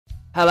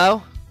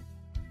Hello,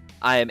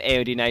 I am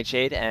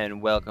AoDnightshade,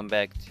 and welcome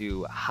back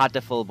to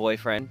Hatoful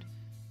Boyfriend.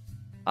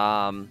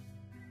 Um,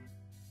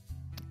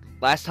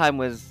 Last time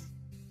was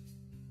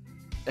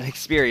an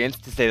experience,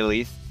 to say the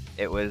least.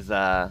 It was,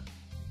 I'm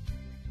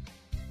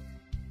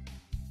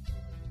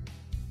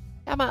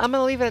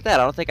gonna leave it at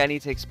that. I don't think I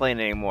need to explain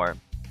it anymore.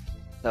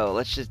 So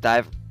let's just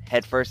dive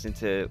headfirst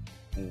into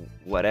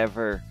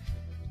whatever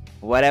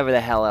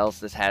the hell else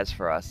this has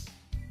for us.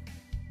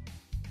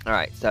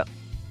 Alright, so,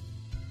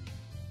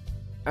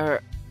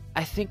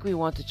 I think we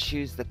want to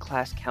choose the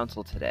class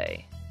council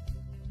today.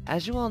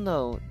 As you all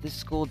know, this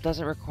school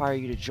doesn't require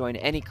you to join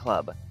any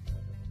club.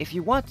 If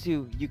you want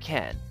to, you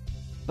can.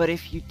 But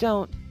if you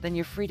don't, then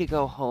you're free to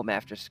go home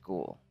after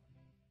school.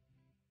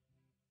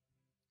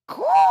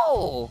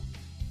 Cool!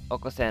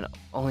 Oko-san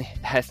only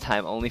has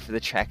time only for the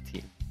track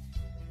team.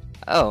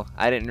 Oh,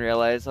 I didn't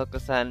realize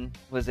Oko-san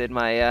was in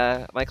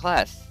my my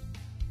class.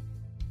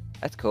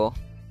 That's cool.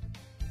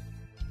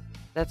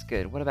 That's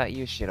good. What about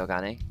you,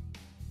 Shirogane?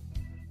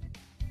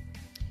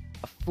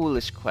 A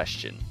foolish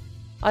question.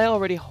 I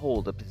already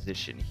hold a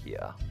position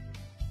here.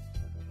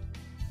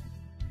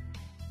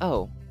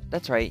 Oh,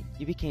 that's right.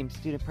 You became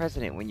student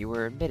president when you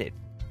were admitted.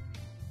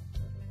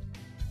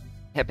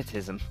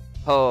 Nepotism.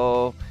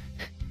 Oh,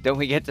 don't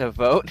we get to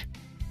vote?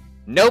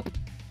 Nope!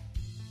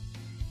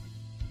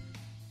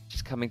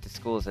 Just coming to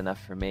school is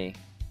enough for me.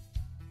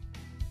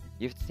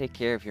 You have to take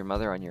care of your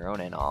mother on your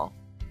own and all.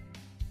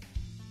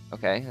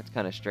 Okay, that's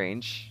kind of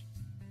strange.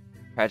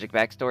 Tragic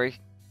backstory,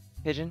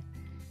 Pigeon?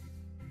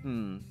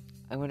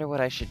 I wonder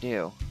what I should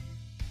do.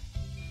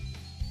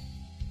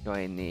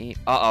 Join the...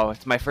 Uh-oh,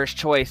 it's my first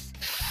choice.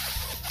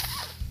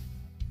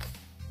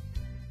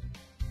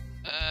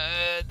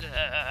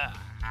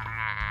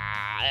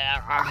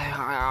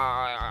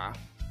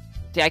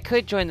 See, I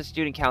could join the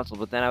student council,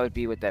 but then I would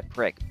be with that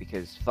prick,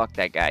 because fuck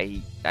that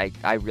guy.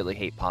 I really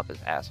hate pompous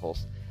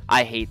assholes.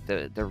 I hate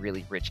the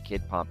really rich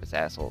kid pompous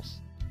assholes.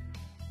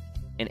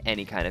 In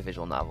any kind of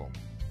visual novel.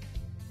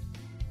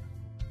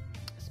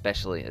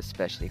 Especially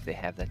if they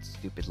have that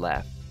stupid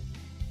laugh.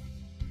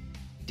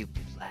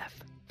 Stupid laugh.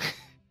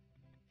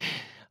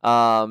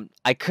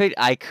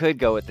 I could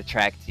go with the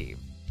track team,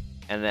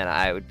 and then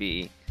I would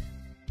be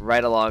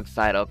right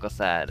alongside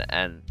Oko-san,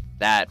 and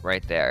that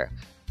right there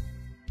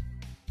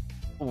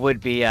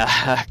would be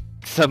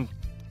some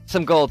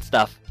gold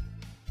stuff.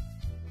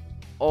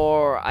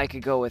 Or I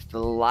could go with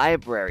the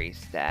library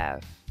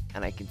staff,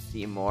 and I can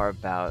see more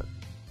about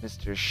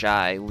Mr.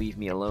 Shy, Leave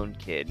Me Alone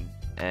Kid,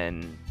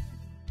 and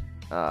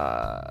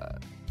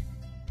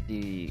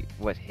see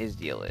what his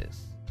deal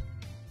is.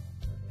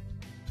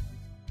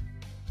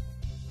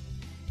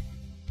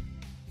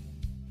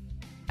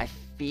 I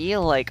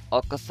feel like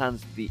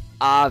Oko-san's the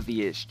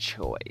obvious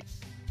choice.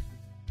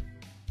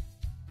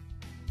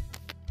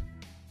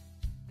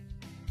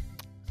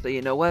 So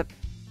you know what?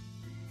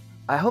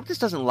 I hope this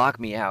doesn't lock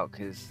me out,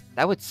 because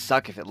that would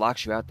suck if it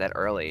locks you out that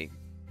early.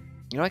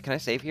 You know what? Can I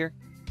save here?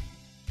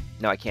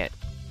 No, I can't.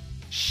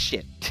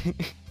 Shit.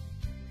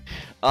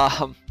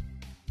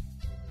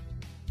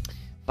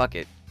 Fuck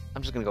it.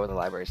 I'm just gonna go with the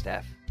library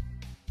staff.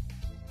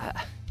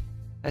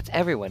 That's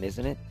everyone,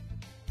 isn't it?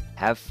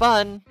 Have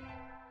fun!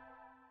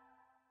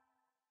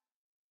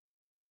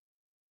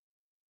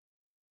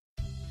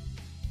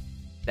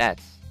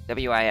 That's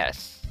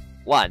WIS.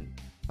 1.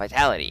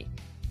 Vitality.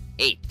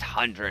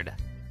 800.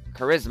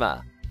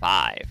 Charisma.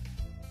 5.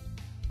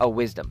 Oh,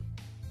 Wisdom.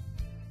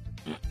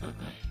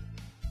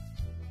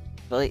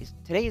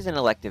 Today is an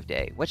elective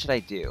day. What should I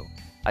do?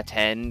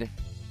 Attend?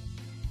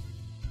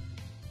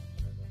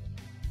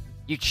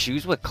 You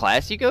choose what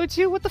class you go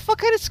to? What the fuck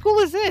kind of school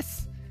is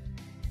this?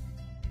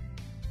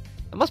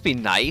 It must be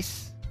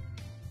nice.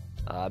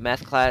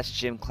 Math class,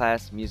 gym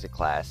class, music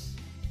class.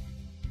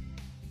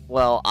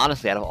 Well,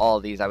 honestly, out of all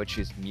of these, I would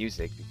choose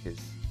music because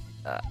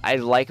I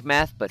like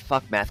math, but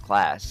fuck math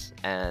class.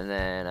 And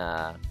then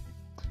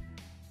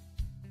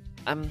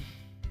I'm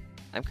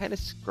kind of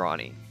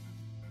scrawny,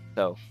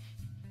 so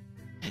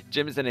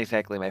gym isn't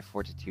exactly my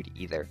fortitude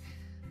either.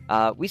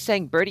 We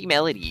sang Birdie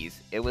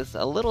Melodies. It was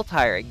a little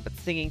tiring, but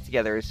singing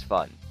together is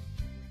fun.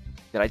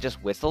 Did I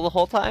just whistle the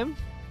whole time?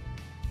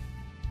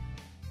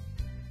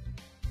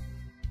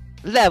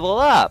 Level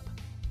up!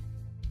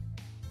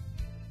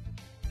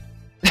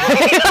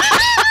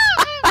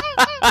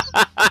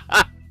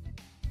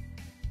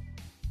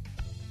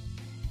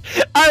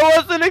 I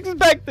wasn't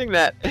expecting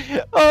that!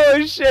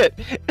 Oh shit!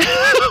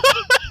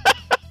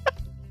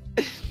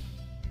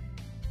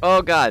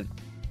 Oh god.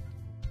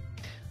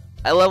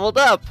 I leveled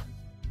up!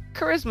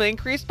 Charisma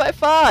increased by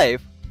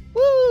 5!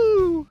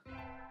 Woo!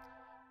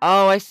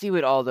 Oh, I see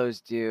what all those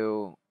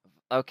do.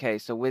 Okay,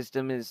 so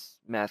Wisdom is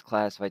math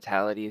class,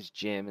 Vitality is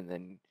gym, and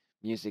then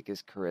music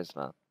is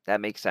charisma.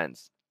 That makes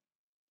sense.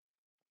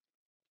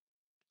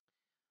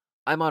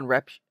 I'm on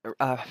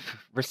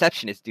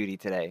receptionist duty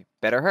today.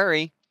 Better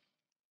hurry.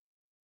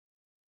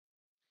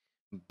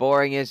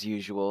 Boring as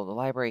usual. The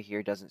library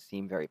here doesn't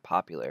seem very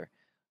popular.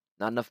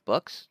 Not enough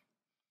books?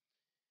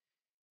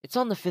 It's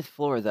on the 5th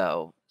floor,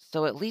 though,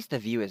 so at least the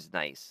view is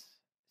nice.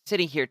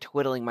 Sitting here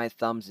twiddling my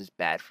thumbs is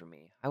bad for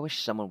me. I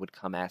wish someone would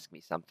come ask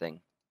me something.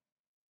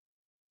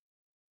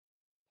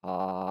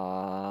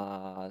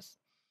 Pause.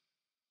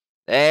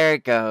 There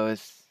it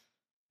goes.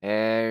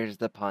 There's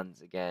the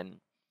puns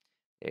again.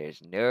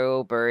 There's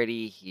no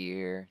birdie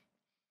here.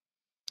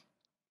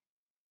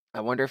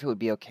 I wonder if it would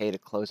be okay to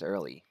close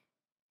early.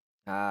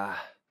 I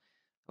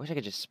wish I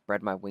could just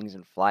spread my wings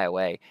and fly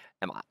away.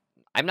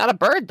 I'm not a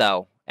bird,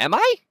 though. Am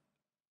I?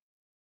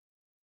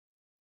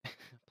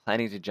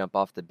 Planning to jump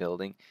off the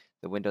building.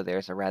 The window there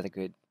is rather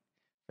good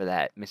for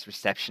that, Miss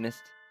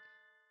Receptionist.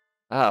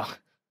 Oh,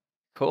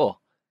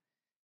 cool.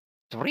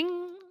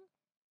 Dring!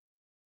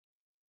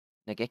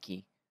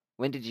 Nageki,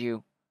 when did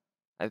you...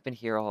 I've been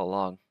here all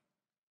along.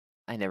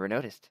 I never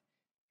noticed.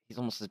 He's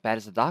almost as bad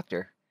as the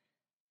doctor.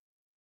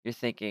 You're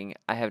thinking,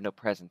 I have no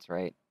presence,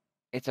 right?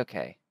 It's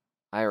okay.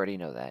 I already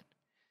know that.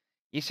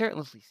 You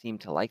certainly seem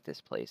to like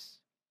this place.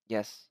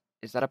 Yes.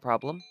 Is that a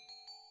problem?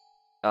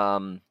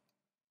 You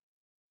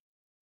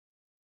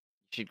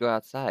should go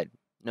outside.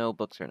 No,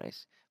 books are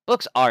nice.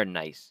 Books are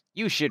nice.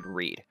 You should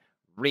read.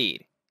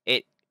 Read.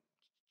 It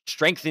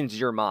strengthens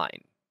your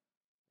mind.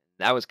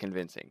 That was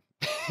convincing.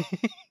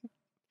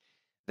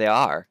 They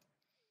are.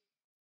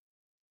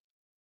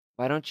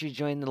 Why don't you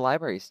join the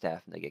library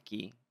staff,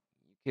 Nageki? You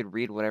could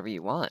read whatever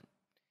you want.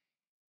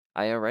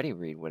 I already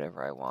read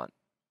whatever I want.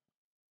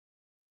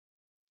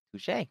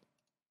 Touché.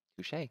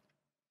 Touché.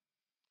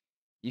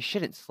 You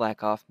shouldn't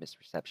slack off, Miss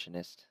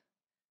Receptionist.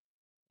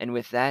 And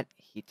with that,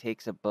 he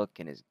takes a book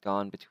and is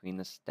gone between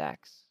the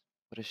stacks.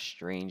 What a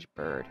strange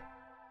bird.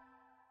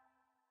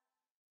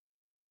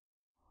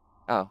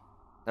 Oh,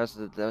 that was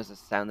the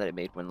sound that it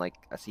made when, like,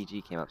 a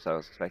CG came up, so I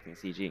was expecting a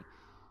CG.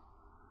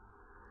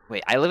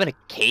 Wait, I live in a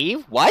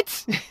cave? What?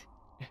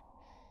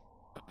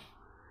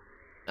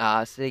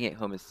 Sitting at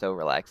home is so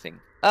relaxing.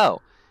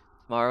 Oh,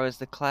 tomorrow is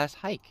the class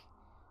hike.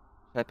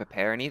 Should I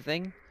prepare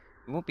anything?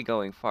 We won't be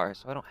going far,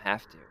 so I don't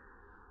have to.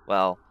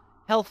 Well,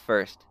 health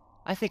first.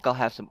 I think I'll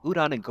have some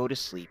udon and go to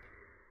sleep.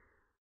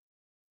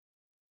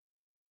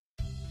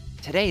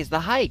 Today is the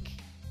hike.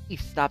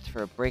 We've stopped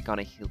for a break on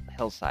a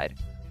hillside.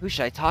 Who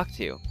should I talk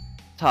to?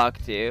 Talk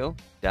to... ...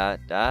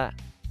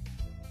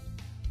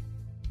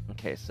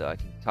 Okay, so I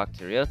can talk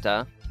to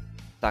Ryota,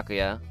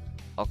 Takuya,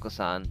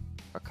 Oko-san,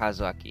 or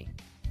Kazuaki.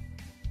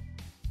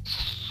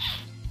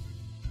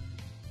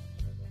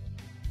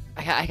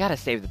 I gotta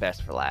save the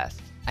best for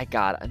last.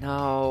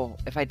 No.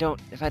 If I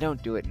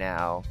don't do it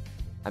now,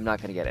 I'm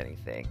not gonna get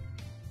anything.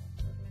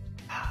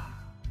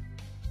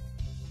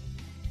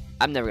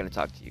 I'm never gonna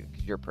talk to you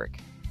because you're a prick.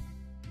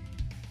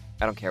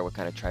 I don't care what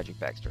kind of tragic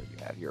backstory you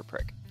have. You're a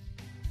prick.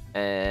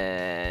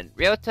 And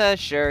Ryota,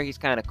 sure, he's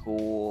kind of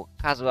cool.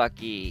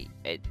 Kazuaki,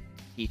 a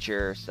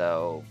teacher,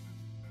 so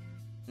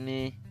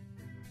meh.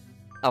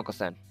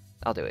 Oko-san,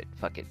 I'll do it.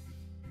 Fuck it.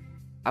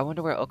 I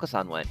wonder where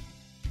Oko-san went.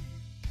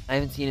 I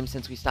haven't seen him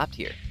since we stopped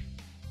here.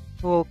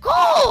 Oh,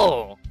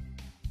 cool!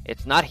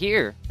 It's not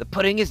here. The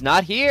pudding is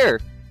not here.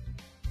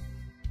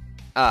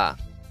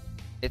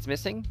 It's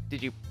missing?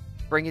 Did you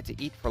bring it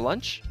to eat for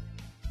lunch?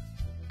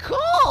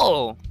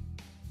 Cool!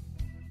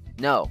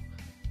 No.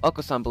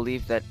 Oko-san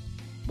believed that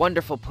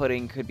wonderful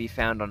pudding could be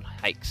found on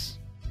hikes.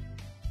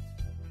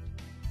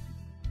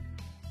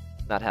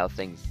 Not how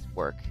things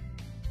work.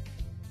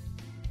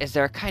 Is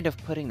there a kind of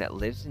pudding that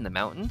lives in the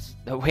mountains?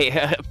 No, wait,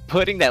 a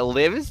pudding that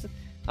lives?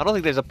 I don't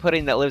think there's a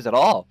pudding that lives at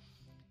all.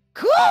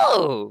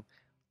 Cool!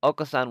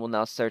 Oko-san will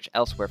now search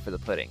elsewhere for the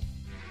pudding.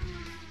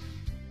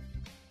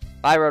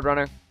 Bye,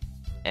 Roadrunner.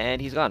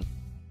 And he's gone.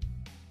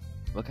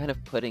 What kind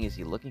of pudding is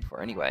he looking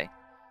for anyway?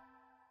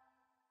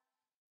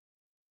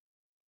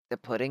 The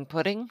pudding?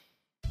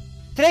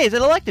 Today is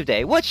an elective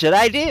day. What should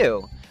I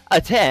do?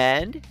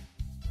 Attend?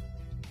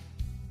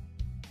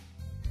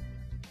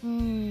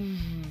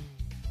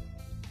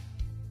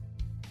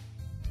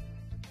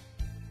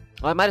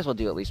 Well, I might as well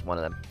do at least one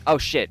of them. Oh,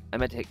 shit. I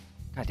meant to...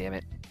 God damn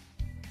it.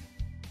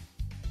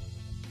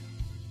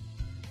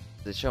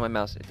 Does it show my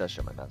mouse? It does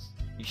show my mouse.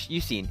 You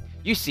seen.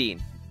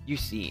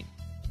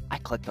 I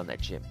clicked on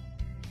that gym.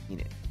 Seen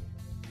it.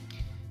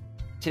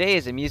 Today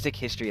is a music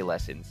history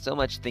lesson. So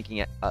much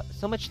thinking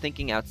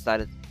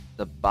outside of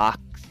the box.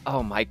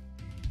 Oh my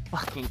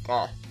fucking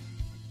god.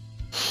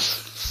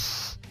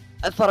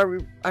 I thought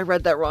I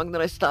read that wrong,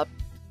 then I stopped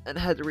and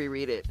had to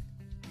reread it.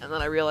 And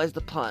then I realized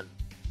the pun.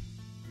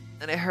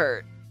 And it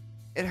hurt.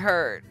 It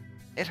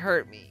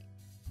hurt me.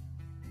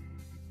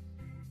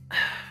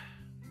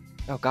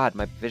 Oh god,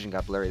 my vision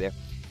got blurry there.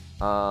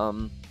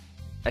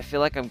 I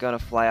feel like I'm gonna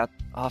fly out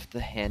off the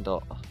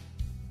handle.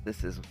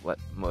 This is what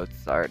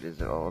Mozart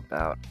is all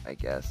about, I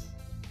guess.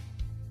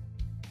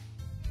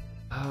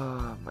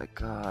 Oh my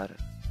god.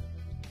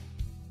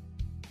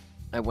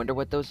 I wonder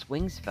what those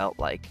wings felt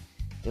like.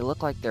 They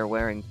look like they're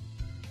wearing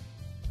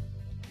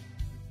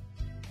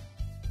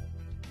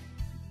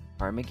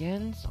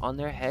ptarmigans on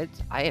their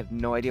heads. I have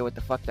no idea what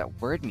the fuck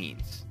that word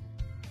means.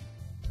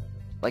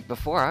 Like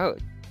before,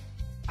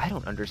 I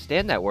don't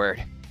understand that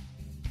word.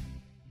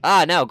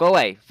 Ah, no, go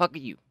away. Fuck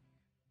you.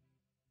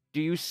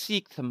 Do you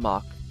seek to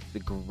mock the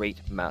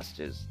great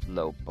masters,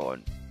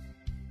 low-born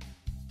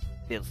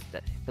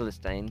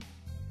Philistine.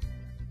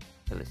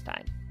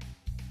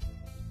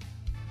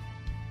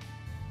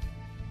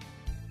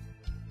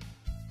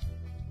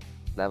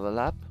 Level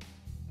up.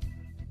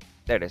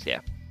 There it is, yeah.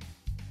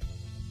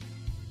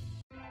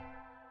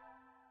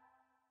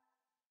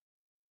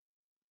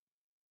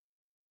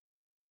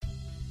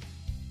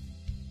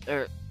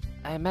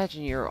 I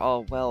imagine you're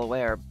all well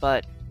aware,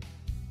 but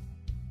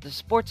the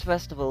sports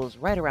festival is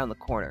right around the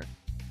corner.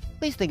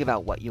 Please think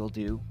about what you'll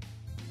do.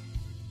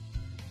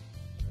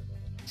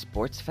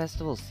 Sports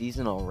festival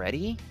season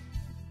already?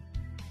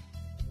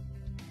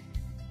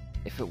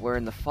 If it were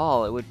in the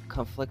fall, it would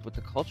conflict with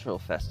the cultural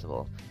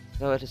festival,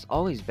 so it has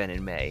always been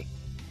in May.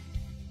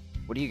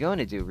 What are you going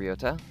to do,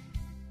 Ryota?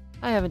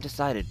 I haven't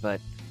decided, but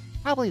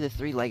probably the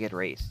three-legged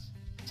race.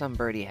 Some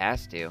birdie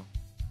has to.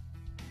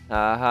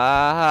 Ha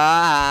ha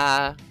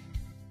ha!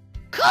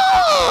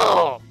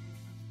 Cool!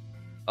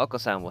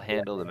 Oko-san will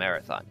handle the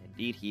marathon.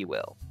 Indeed, he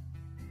will.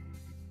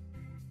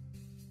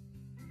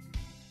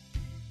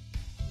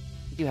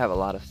 You do have a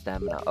lot of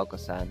stamina,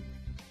 Oko-san.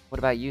 What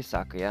about you,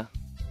 Sakuya?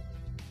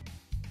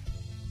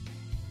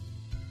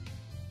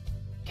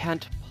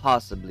 Can't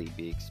possibly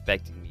be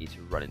expecting me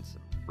to run in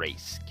some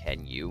race,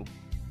 can you?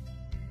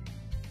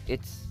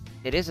 It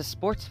is a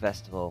sports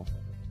festival.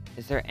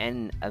 Is there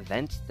an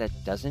event that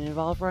doesn't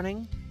involve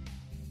running?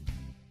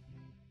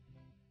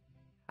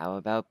 How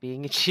about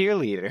being a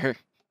cheerleader?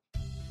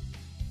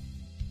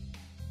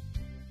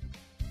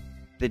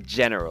 The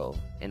general,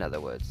 in other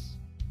words.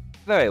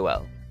 Very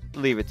well.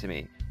 Leave it to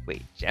me.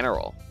 Wait,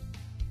 general?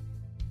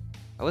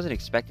 I wasn't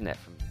expecting that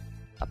from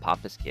a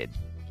pompous kid.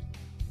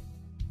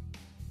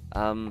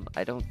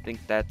 I don't think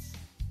that's...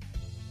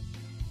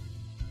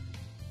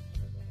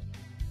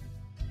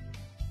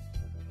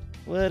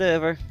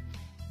 Whatever.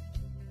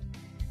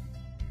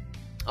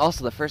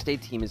 Also, the first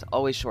aid team is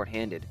always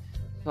short-handed,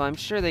 so I'm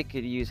sure they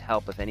could use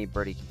help if any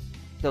birdie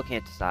still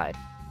can't decide.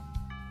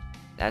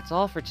 That's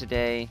all for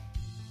today.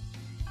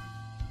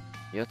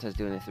 Ryota's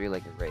doing the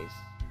three-legged race.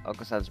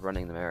 Oko-san's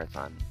running the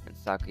marathon, and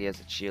Sakuya's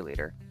a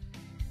cheerleader.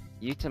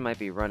 Yuta might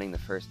be running the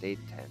first aid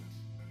tent.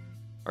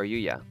 Or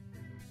Yuya.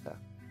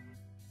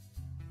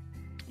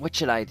 What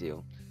should I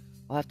do?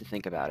 I'll have to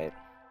think about it.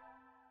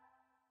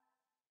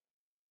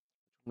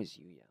 Who was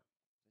Yuya?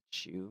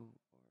 Shu or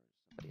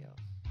somebody else?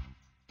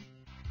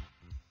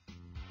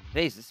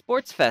 Today's the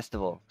sports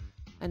festival.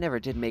 I never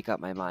did make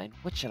up my mind.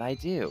 What should I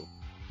do?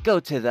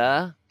 Go to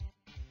the...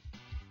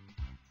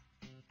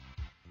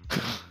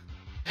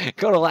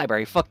 Go to the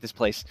library. Fuck this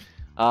place.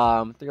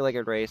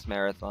 Three-legged race,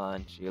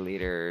 marathon,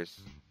 cheerleaders,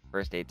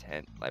 first aid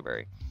tent,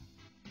 library.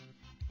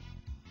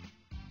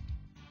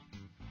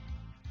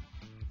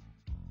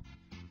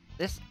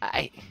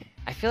 I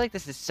feel like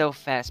this is so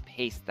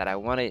fast-paced that I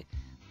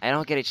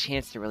don't get a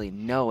chance to really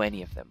know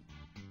any of them.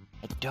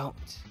 I don't.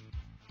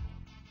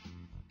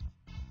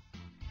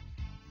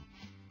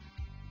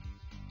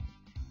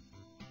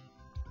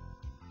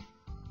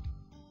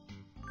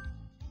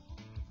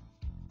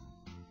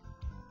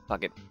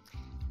 Fuck it.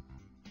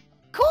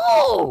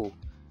 Cool!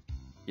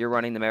 You're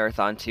running the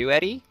marathon too,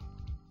 Eddie?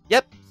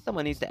 Yep,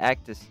 someone needs to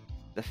act as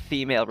the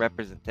female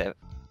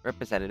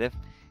representative.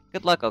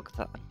 Good luck,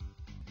 Oko-san.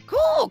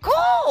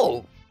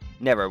 Cool!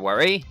 Never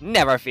worry,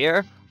 never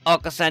fear.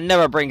 Oko-san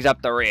never brings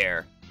up the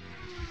rear.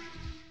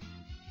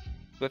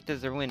 Swift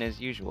as the wind as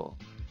usual.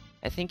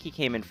 I think he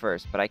came in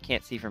first, but I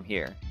can't see from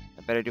here.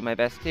 I better do my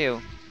best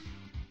too.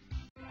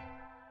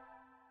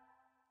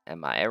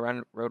 Am I a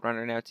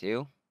roadrunner now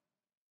too?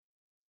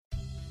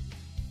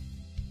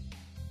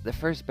 The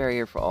first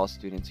barrier for all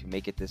students who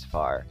make it this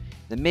far.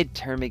 The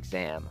midterm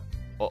exam.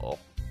 Uh-oh.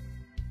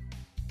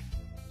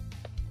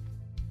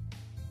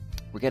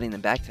 We're getting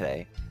them back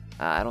today.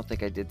 I don't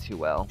think I did too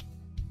well.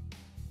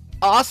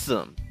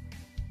 Awesome!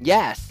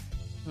 Yes!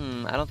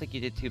 I don't think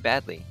you did too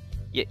badly.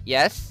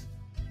 Yes?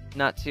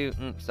 Not too...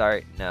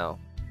 sorry. No.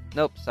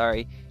 Nope,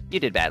 sorry. You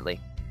did badly.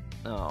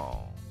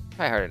 Oh.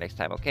 Try harder next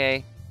time,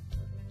 okay?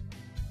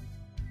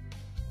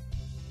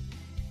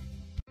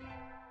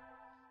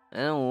 I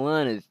don't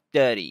want to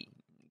study.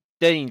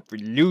 Studying for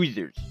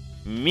losers.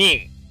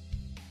 Me!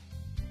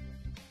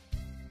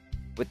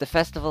 With the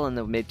festival and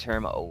the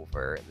midterm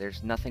over,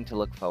 there's nothing to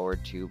look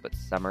forward to but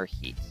summer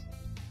heat.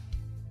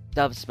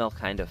 Doves smell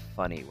kind of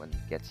funny when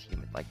it gets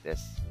humid like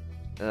this.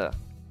 Ugh.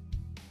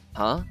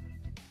 Huh?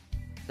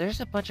 There's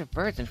a bunch of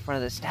birds in front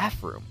of the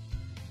staff room.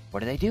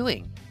 What are they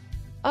doing?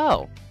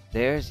 Oh,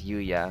 there's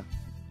Yuya.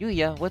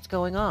 Yuya, what's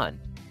going on?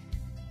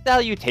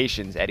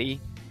 Salutations,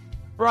 Eddie.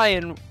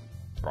 Brian?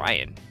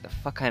 The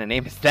fuck kind of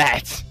name is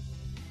that?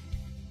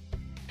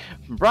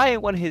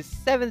 Brian won his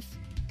 7th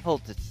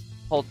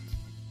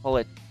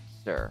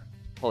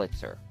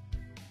Pulitzer.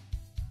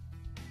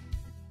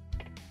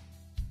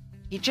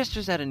 He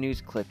gestures at a news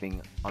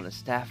clipping on the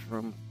staff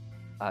room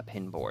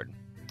pinboard.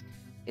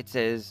 It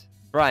says,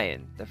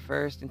 Brian, the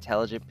first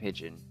intelligent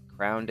pigeon,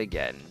 crowned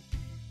again.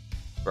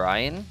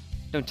 Brian?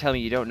 Don't tell me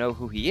you don't know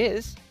who he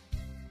is.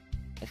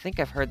 I think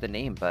I've heard the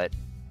name, but...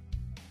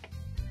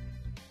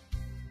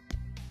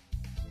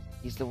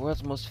 He's the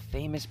world's most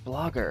famous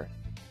blogger.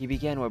 He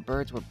began where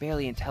birds were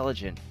barely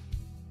intelligent.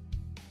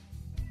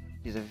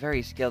 He's a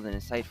very skilled and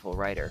insightful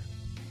writer.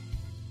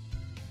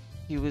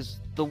 He was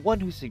the one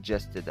who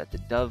suggested that the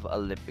Dove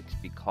Olympics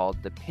be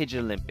called the Pidge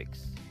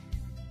Olympics.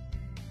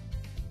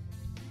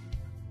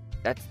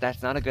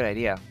 That's not a good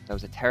idea. That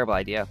was a terrible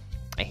idea.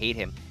 I hate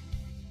him.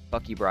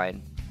 Fuck you,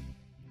 Brian.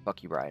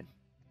 Fuck you, Brian.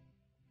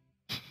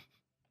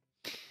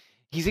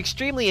 He's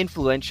extremely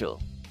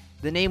influential.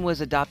 The name was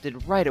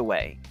adopted right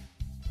away.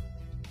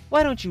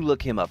 Why don't you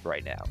look him up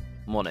right now,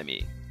 mon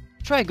ami?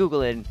 Try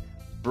Googling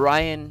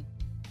Brian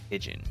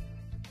Pigeon.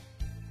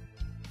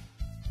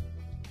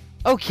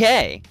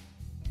 Okay.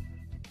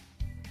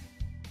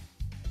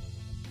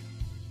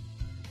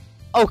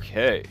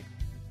 Okay.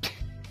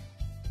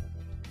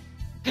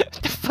 What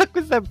the fuck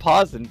was that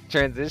pause and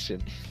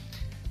transition?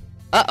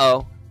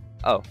 Uh-oh.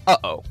 Oh,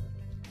 uh-oh.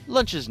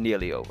 Lunch is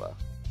nearly over.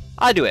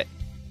 I do it.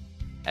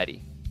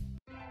 Eddie.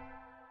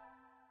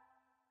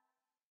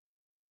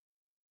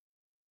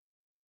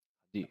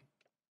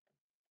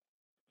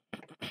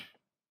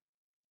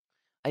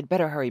 I'd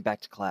better hurry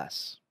back to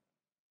class.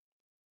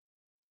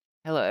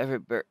 Hello,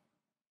 everybody.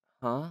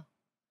 Huh?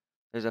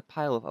 There's a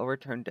pile of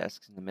overturned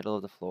desks in the middle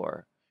of the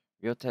floor.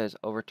 Ryota is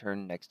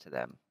overturned next to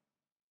them.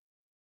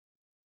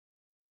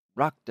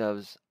 Rock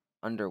doves'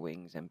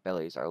 underwings and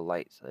bellies are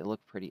light, so they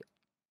look pretty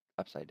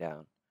upside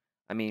down.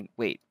 I mean,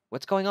 wait,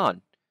 what's going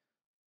on?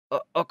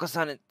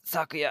 Oko-san and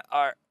Sakuya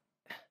are...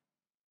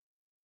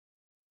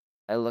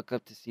 I look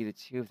up to see the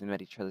two of them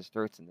at each other's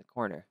throats in the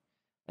corner.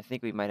 I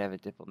think we might have a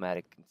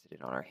diplomatic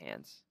incident on our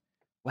hands.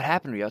 What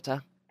happened,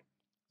 Ryota?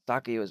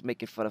 Sakuya was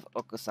making fun of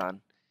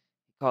Oko-san.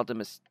 He called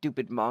him a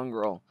stupid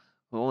mongrel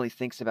who only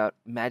thinks about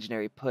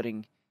imaginary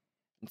pudding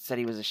and said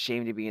he was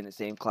ashamed to be in the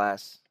same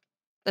class.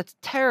 That's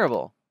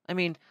terrible. I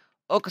mean,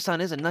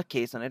 Oko-san is a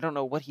nutcase and I don't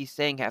know what he's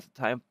saying half the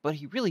time, but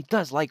he really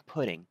does like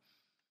pudding.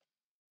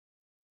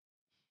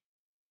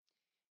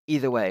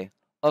 Either way,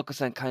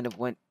 Oko-san kind of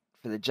went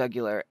for the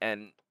jugular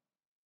and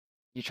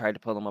you tried to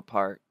pull them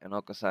apart, and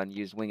Oko-san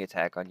used wing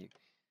attack on you.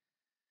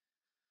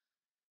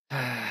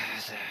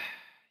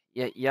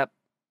 Yep.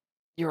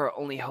 You're our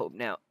only hope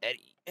now,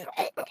 Eddie.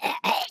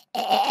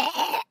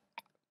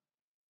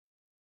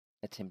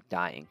 That's him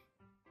dying.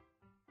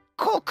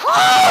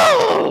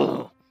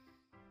 Cool!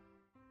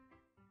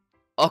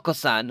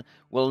 Oko-san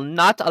will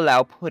not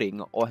allow pudding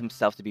or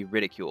himself to be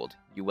ridiculed.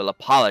 You will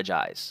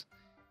apologize.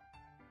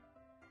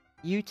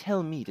 You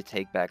tell me to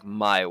take back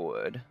my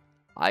word.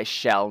 I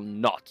shall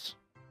not.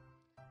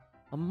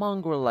 A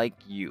mongrel like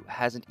you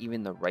hasn't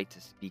even the right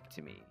to speak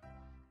to me.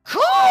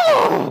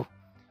 Cool!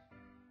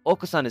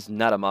 Oko-san is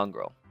not a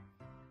mongrel.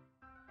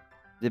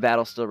 The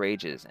battle still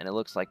rages, and it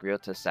looks like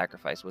Ryota's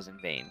sacrifice was in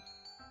vain.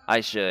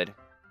 I should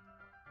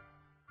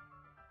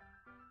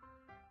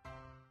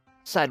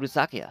side with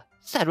Sakuya,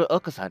 side with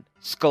Oko-san,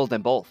 scold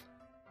them both.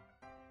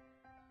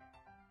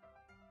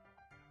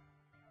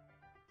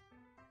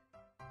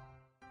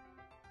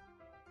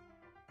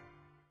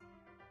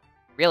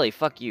 Really,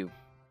 fuck you.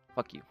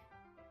 Fuck you.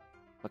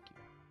 Fuck you.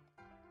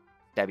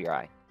 Stab your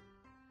eye.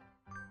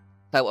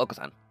 Side with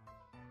Oko-san.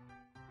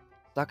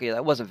 Sakuya,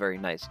 that wasn't very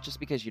nice. Just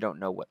because you don't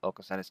know what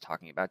Oko-san is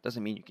talking about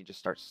doesn't mean you can just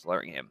start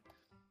slurring him.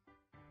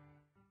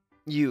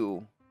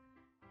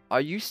 Are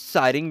you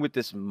siding with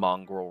this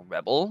mongrel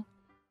rebel?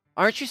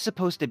 Aren't you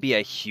supposed to be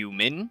a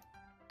human?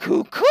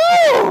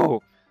 Cuckoo!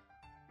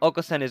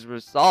 Oko-san is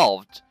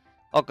resolved.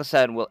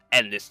 Oko-san will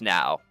end this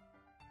now.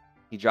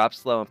 He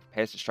drops low and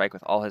prepares to strike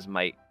with all his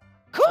might.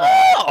 Cool!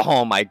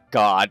 Oh my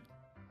god.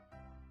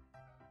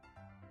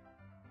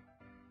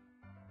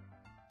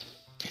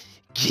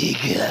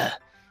 Giga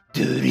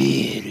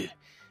Drill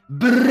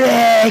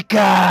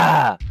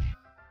Breaker!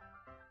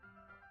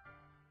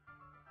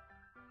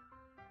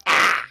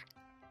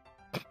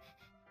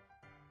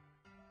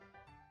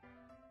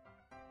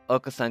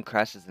 Oko-san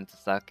crashes into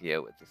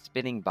Sakuya with a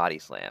spinning body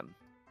slam.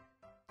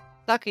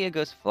 Sakuya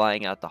goes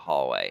flying out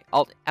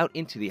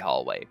into the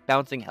hallway,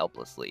 bouncing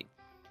helplessly.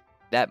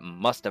 That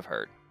must have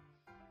hurt.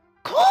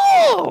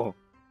 Cool!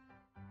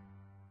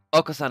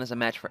 Oko-san is a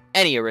match for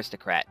any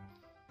aristocrat.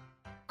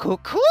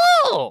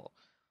 Cool!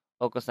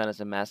 Oko-san is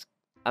a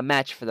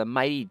match for the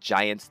mighty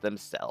giants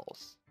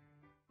themselves.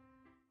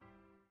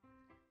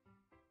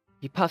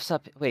 He puffs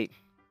up... Wait.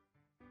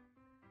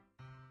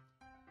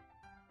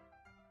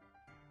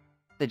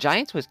 The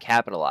Giants was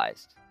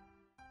capitalized.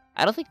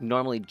 I don't think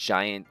normally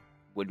Giant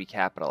would be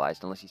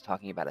capitalized unless he's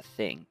talking about a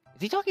thing.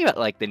 Is he talking about,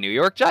 like, the New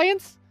York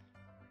Giants?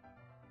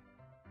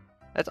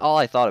 That's all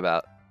I thought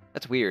about.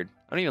 That's weird.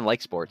 I don't even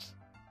like sports.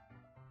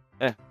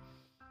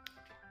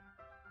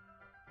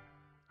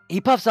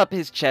 He puffs up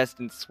his chest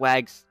and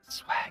swags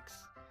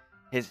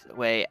his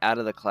way out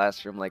of the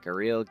classroom like a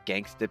real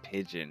gangsta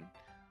pigeon.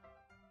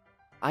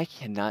 I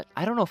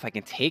don't know if I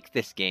can take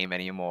this game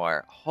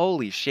anymore.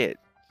 Holy shit.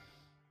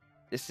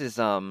 This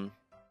isn't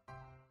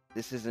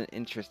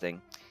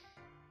interesting.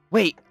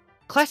 Wait,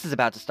 class is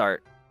about to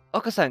start.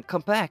 Oko-san,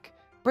 come back.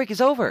 Break is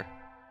over.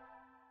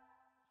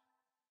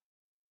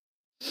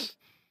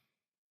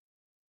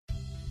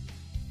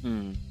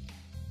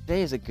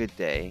 Today is a good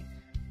day.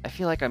 I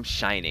feel like I'm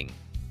shining.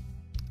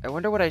 I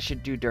wonder what I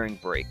should do during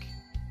break.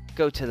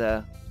 Go to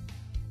the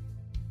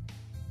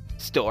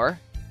store,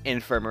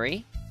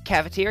 infirmary,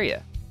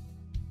 cafeteria.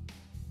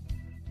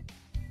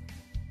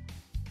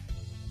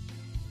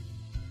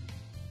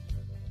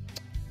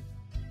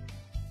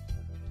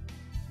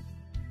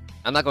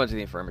 I'm not going to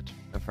the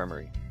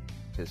infirmary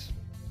because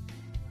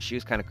she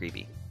was kind of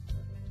creepy.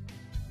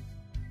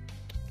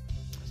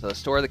 So the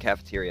store, the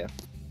cafeteria.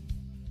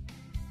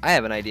 I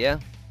have an idea.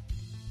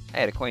 I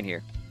had a coin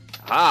here.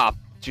 Ah,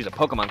 choose a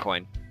Pokemon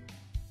coin.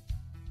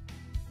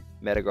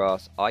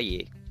 Metagross. Oh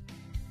yeah.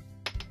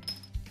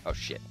 Oh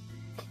shit.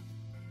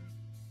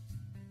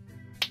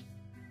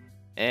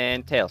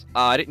 And Tails.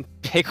 Oh, I didn't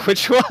pick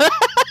which one.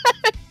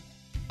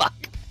 Fuck.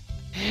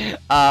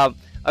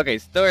 Okay,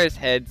 store is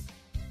heads,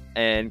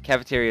 and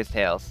cafeteria is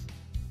tails.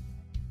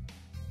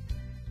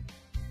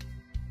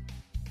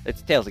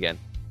 It's tails again.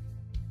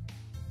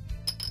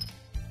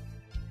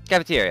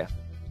 Cafeteria.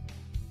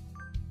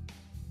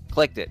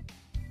 Clicked it.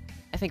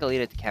 I think I'll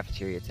eat at the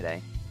cafeteria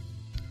today.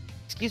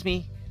 Excuse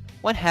me,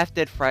 one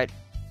half-dead fried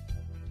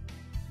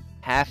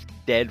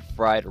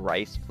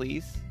rice,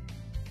 please.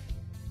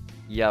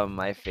 Yum,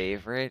 my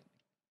favorite.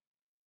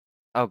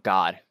 Oh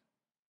god.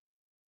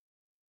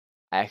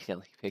 I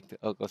accidentally picked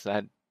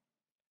Oko-san.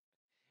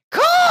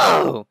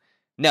 Cool!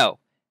 No,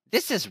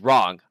 this is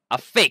wrong. A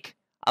fake.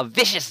 A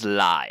vicious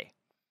lie.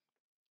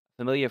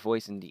 Familiar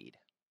voice indeed.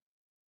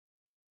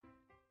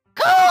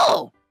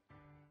 Cool!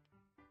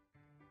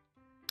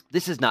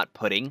 This is not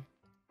pudding.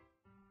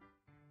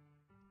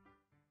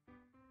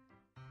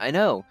 I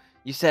know.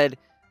 You said...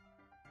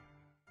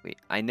 Wait,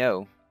 I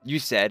know. You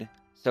said,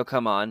 so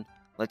come on,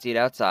 let's eat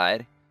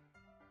outside.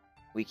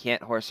 We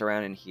can't horse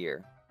around in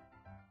here.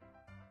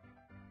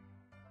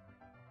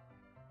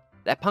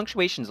 That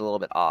punctuation's a little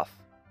bit off.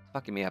 It's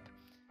fucking me up.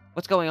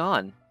 What's going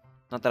on?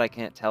 Not that I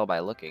can't tell by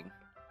looking.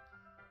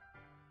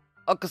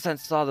 Oko-san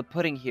saw the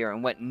pudding here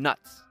and went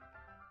nuts.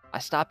 I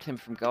stopped him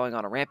from going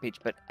on a rampage,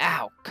 but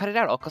ow! Cut it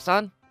out,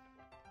 Oko-san!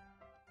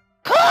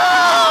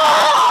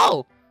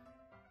 Cool!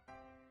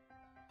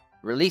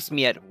 Release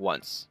me at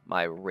once.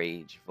 My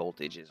rage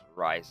voltage is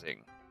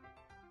rising.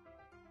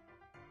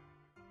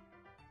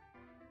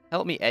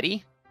 Help me,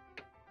 Eddie.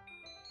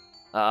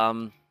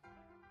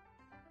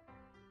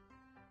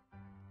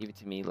 Give it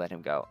to me, let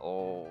him go.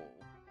 Oh.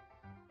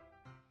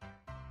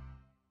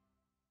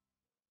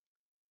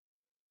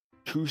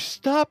 To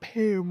stop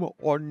him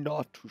or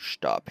not to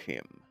stop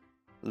him?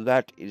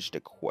 That is the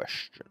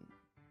question.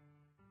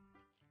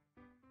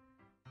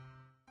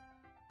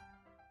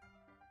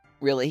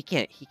 Really, he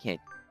can't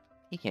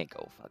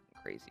go fucking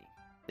crazy.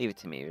 Leave it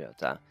to me,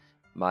 Ryota.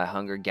 My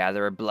hunger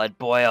gatherer blood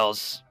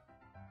boils.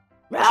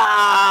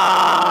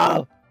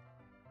 No!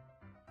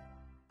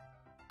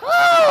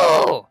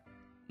 Oh!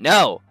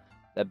 No!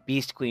 The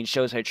Beast Queen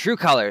shows her true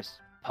colors.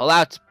 Pull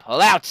out!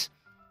 Pull out!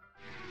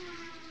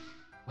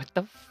 What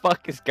the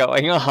fuck is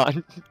going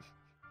on?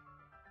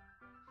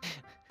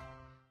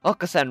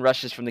 Oko-san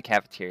rushes from the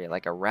cafeteria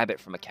like a rabbit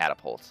from a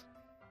catapult.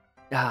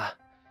 Ah,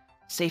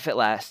 safe at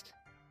last.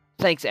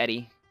 Thanks,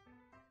 Eddie.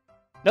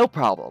 No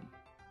problem.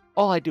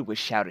 All I did was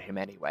shout at him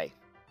anyway.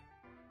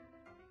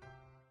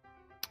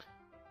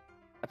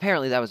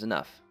 Apparently that was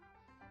enough.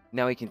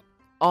 Now we can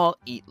all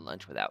eat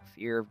lunch without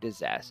fear of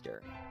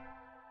disaster.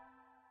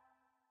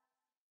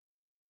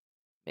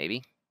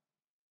 Maybe.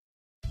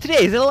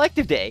 Today's an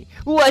elective day.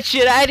 What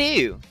should I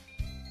do?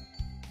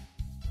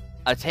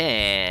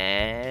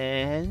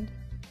 Attend.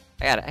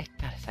 I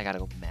gotta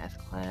go math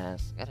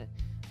class. I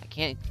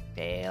can't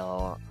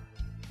fail.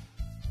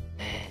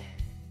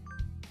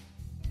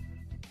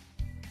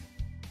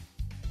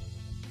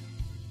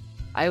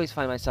 I always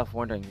find myself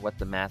wondering what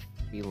the math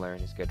we learn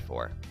is good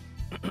for.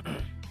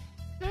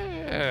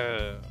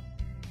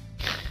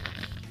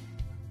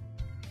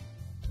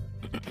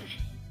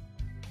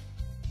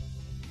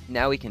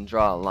 Now we can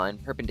draw a line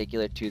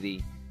perpendicular to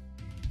the...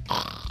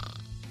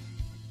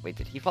 Wait,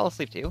 did he fall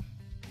asleep too?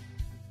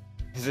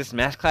 Is this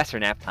math class or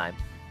nap time?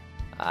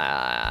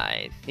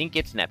 I think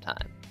it's nap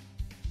time.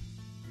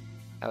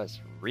 That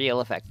was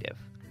real effective.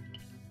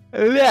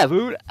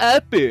 Level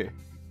up! Wow,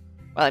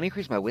 let me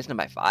increase my wisdom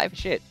by 5?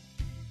 Shit.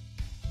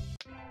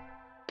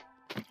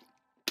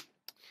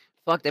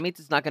 Fuck, that means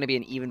it's not going to be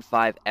an even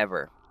 5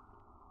 ever.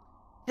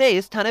 Today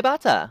is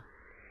Tanebata!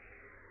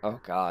 Oh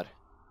god.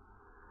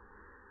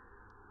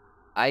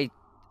 I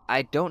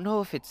don't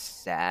know if it's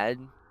sad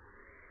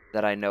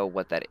that I know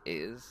what that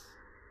is.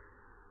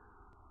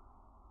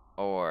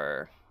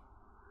 Or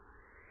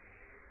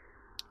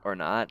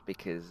not,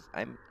 because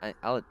I'm a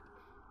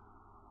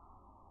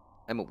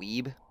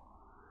weeb,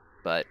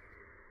 but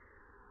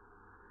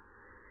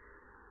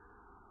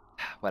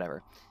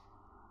whatever.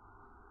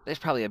 There's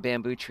probably a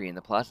bamboo tree in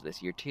the plaza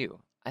this year too.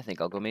 I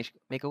think I'll go make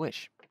a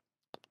wish.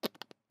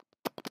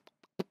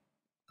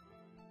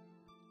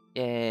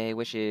 Yay,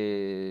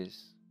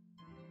 wishes.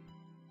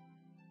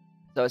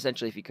 So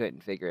essentially, if you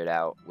couldn't figure it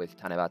out with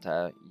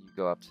Tanebata, you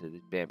go up to the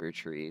bamboo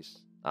trees.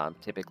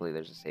 Typically,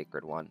 there's a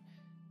sacred one,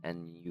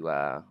 and you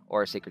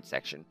or a sacred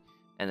section,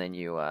 and then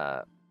you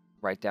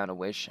write down a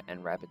wish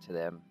and wrap it to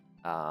them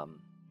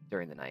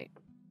during the night.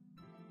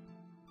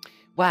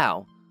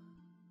 Wow,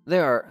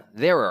 there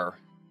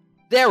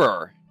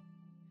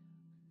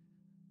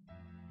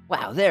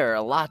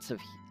are lots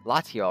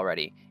here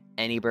already.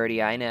 Any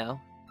birdie I know.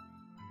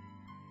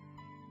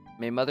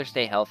 May mother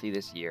stay healthy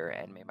this year,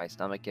 and may my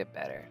stomach get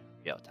better.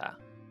 Ryota.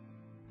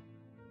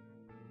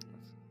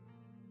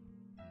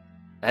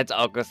 That's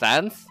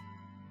Oko-san's?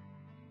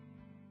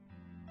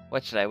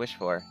 What should I wish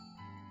for?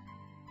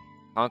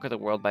 Conquer the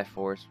world by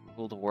force,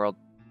 rule the world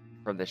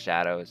from the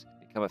shadows,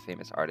 become a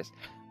famous artist.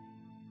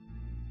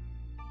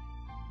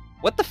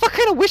 What the fuck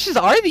kind of wishes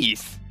are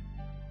these?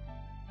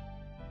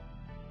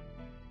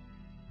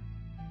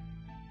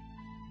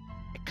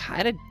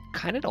 I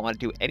kinda don't want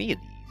to do any of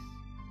these.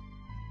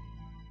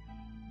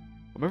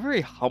 I'm a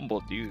very humble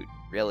dude,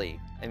 really.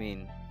 I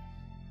mean,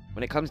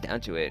 when it comes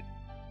down to it,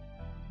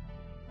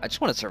 I just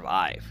want to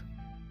survive.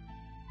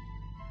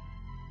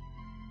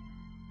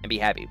 And be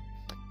happy.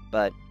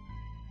 But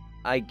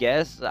I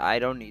guess I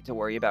don't need to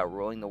worry about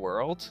ruling the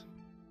world.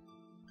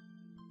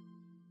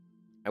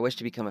 I wish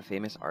to become a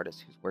famous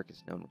artist whose work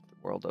is known the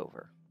world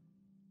over.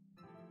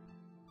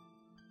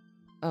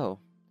 Oh,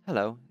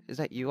 hello. Is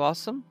that you,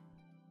 Awesome?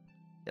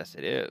 Yes,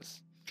 it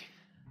is.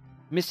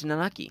 Mr.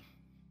 Nanaki.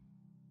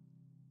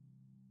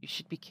 You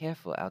should be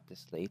careful out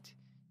this late.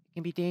 It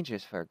can be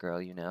dangerous for a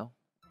girl, you know.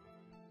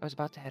 I was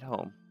about to head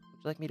home.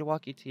 Would you like me to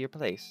walk you to your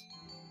place?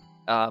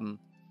 Ha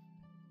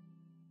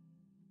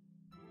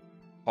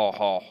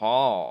ha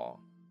ha.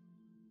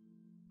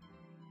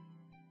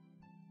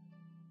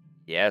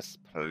 Yes,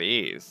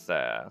 please,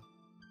 sir.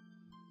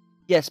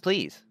 Yes,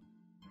 please.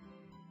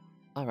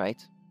 All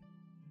right.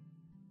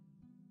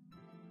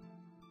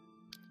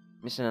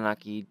 Mr.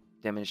 Nanaki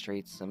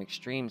demonstrates some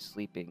extreme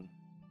sleeping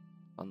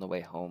on the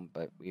way home,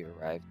 but we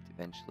arrived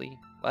eventually.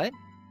 What?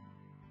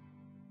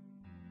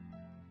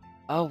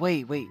 Oh,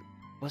 wait.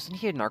 Wasn't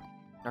he a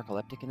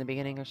narcoleptic in the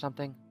beginning or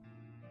something?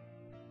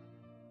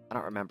 I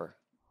don't remember.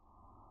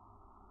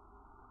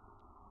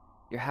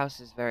 Your house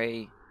is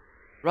very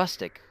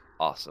rustic,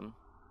 Awesome.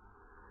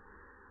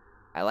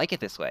 I like it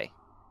this way.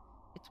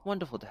 It's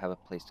wonderful to have a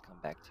place to come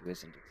back to,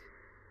 isn't it?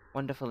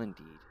 Wonderful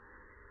indeed.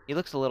 He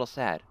looks a little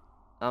sad.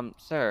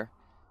 Sir,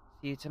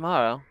 see you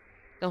tomorrow.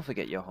 Don't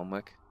forget your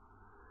homework.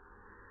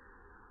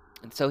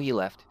 And so he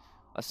left,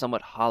 a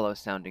somewhat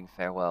hollow-sounding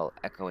farewell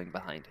echoing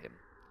behind him.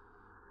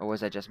 Or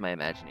was that just my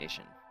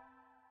imagination?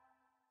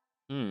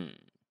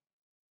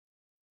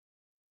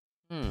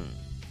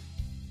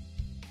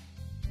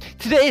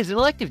 Today is an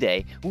elective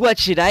day. What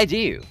should I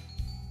do?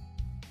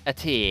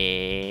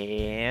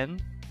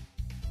 Attend.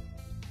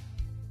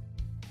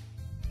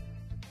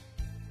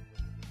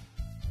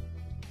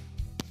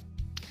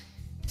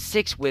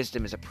 Six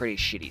wisdom is a pretty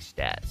shitty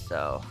stat,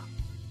 so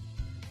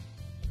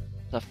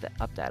up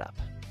that up.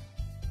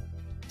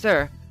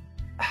 Sir,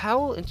 how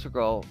will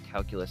integral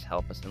calculus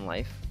help us in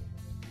life?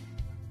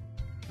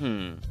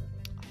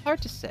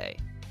 Hard to say.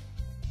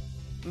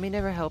 It may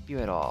never help you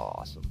at all,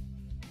 Awesome.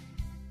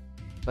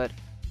 But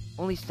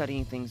only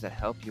studying things that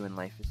help you in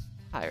life is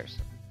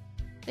tiresome.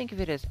 Think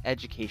of it as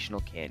educational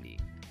candy.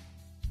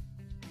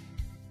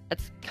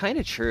 That's kind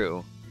of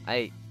true.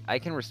 I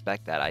can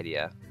respect that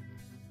idea.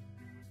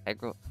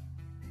 Integral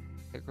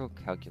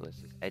calculus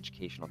is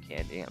educational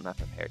candy. I'm not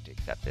prepared to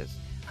accept this.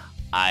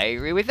 I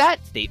agree with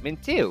that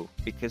statement too,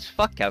 because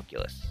fuck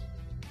calculus.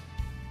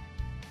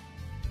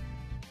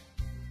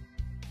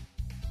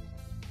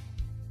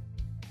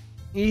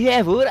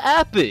 Yeah, what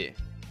happened?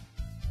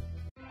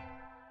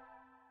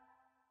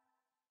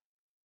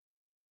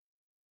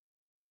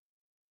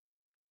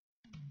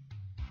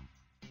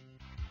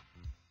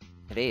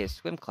 Today is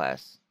swim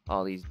class.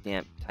 All these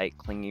damp, tight,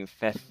 clinging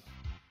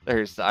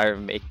feathers are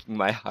making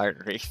my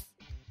heart race.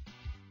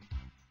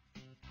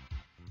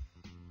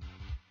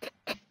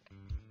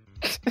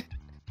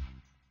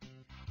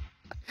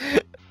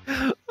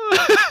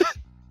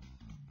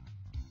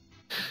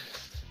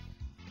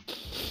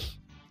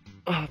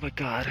 Oh my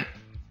god.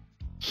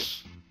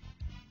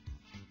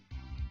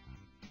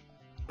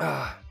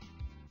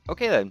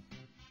 Okay then.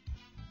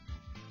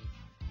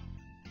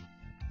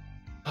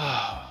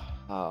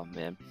 Oh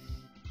man.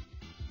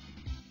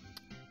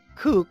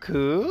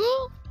 Cuckoo?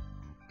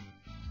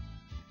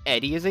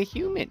 Eddie is a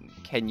human.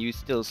 Can you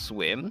still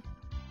swim?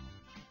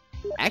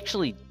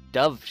 Actually,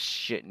 doves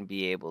shouldn't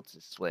be able to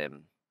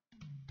swim.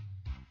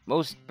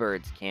 Most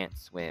birds can't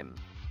swim.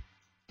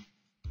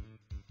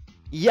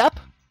 Yup!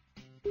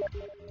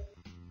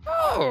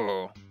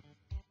 Oh!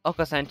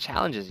 Oko-san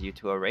challenges you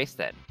to a race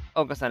then.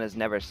 Oko-san has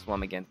never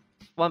swum against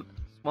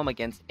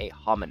a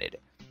hominid.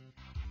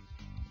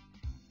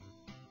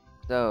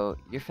 So,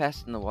 you're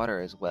fast in the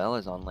water as well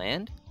as on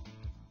land?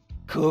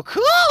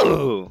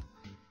 Cuckoo!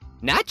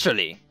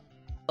 Naturally!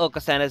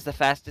 Oko-san is the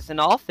fastest in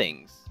all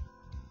things.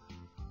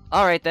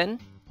 Alright then,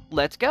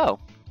 let's go.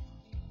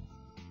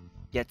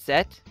 Get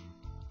set,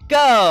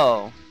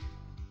 go!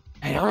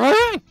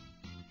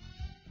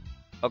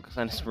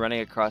 Oko-san is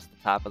running across the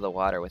top of the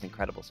water with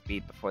incredible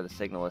speed before the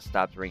signal has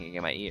stopped ringing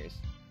in my ears.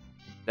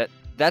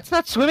 That's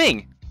not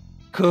swimming!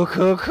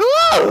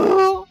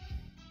 Coo!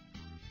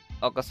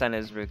 Oko-san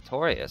is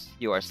victorious.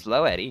 You are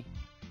slow, Eddie.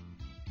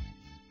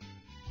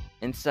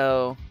 And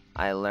so,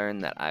 I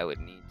learned that I would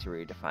need to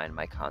redefine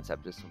my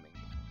concept of swimming,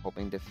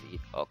 hoping to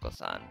defeat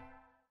Oko-san.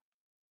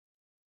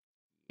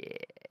 Yeah.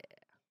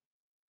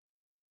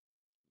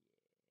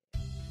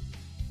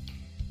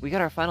 We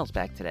got our finals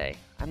back today.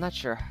 I'm not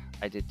sure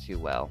I did too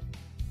well.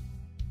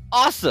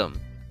 Awesome!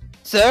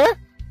 Sir?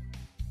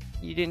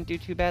 You didn't do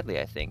too badly,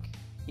 I think.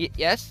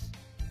 Yes?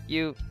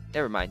 You...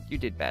 Never mind, you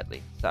did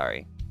badly.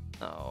 Sorry.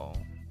 Oh.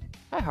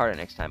 Try harder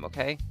next time,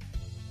 okay?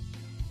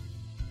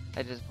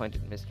 I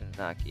disappointed Mr.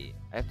 Nanaki.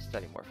 I have to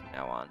study more from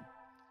now on.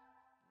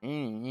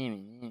 Kinda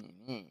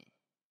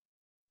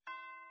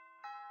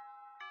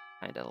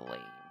lame.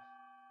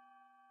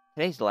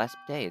 Today's the last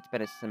day. It's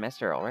been a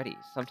semester already.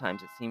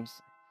 Sometimes it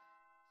seems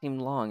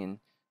long, and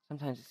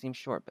sometimes it seems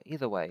short, but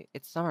either way,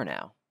 it's summer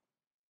now.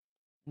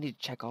 I need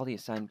to check all the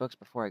assigned books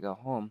before I go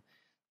home.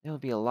 There will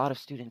be a lot of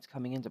students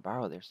coming in to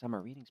borrow their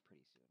summer readings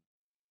pretty soon.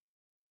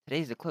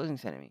 Today's the closing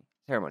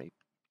ceremony.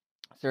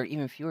 There are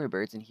even fewer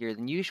birds in here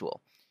than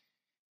usual.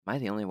 Am I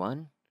the only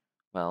one?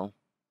 Well,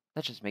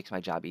 that just makes my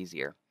job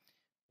easier.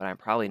 But I'm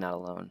probably not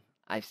alone.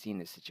 I've seen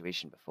this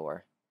situation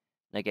before.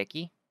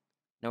 Nageki?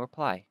 No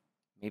reply.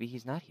 Maybe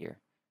he's not here.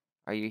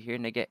 Are you here,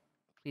 Nageki?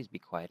 Please be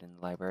quiet in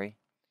the library.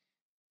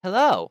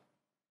 Hello!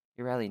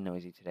 You're really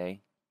noisy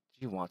today.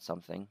 Did you want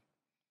something?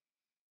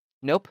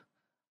 Nope.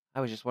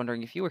 I was just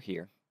wondering if you were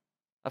here.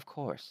 Of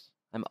course.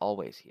 I'm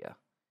always here.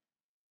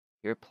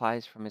 He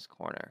replies from his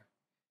corner, in a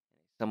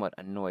somewhat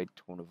annoyed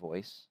tone of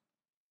voice.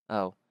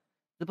 Oh,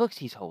 the books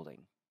he's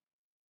holding.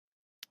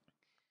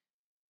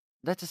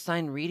 That's a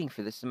signed reading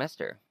for this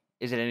semester.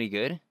 Is it any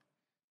good?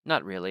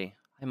 Not really.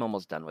 I'm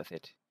almost done with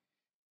it.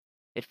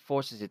 It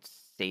forces its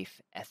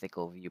safe,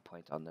 ethical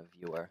viewpoint on the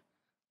viewer,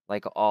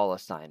 like all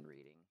assigned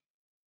reading.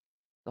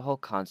 The whole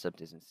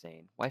concept is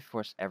insane. Why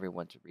force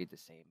everyone to read the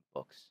same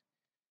books?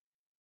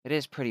 It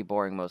is pretty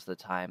boring most of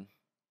the time.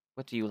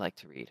 What do you like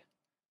to read?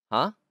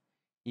 Huh?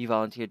 You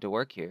volunteered to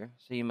work here,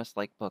 so you must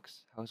like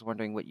books. I was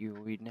wondering what you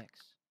read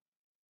next.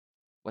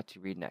 What to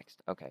read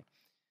next. Okay.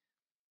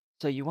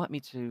 So you want me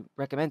to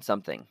recommend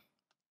something?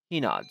 He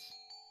nods.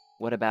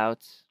 What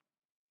about...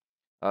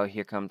 Oh,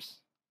 here comes...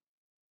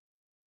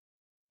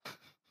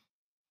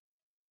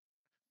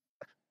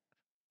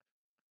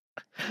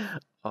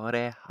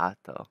 Ore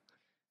Hato.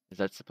 Is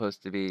that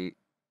supposed to be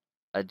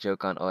a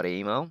joke on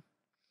Oreimo?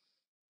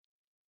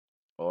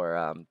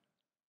 Or,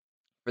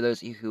 for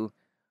those of you who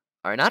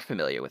are not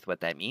familiar with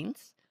what that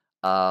means,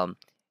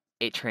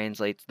 it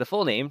translates... The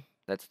full name,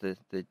 that's the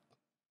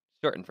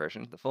shortened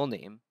version, the full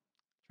name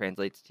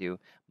translates to,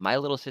 My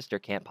little sister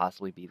can't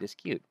possibly be this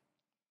cute.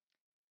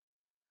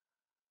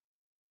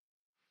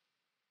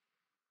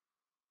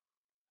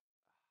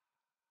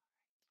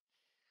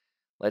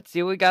 Let's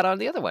see what we got on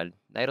the other one.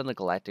 Night on the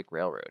Galactic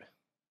Railroad.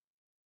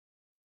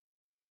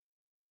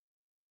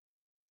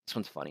 This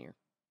one's funnier.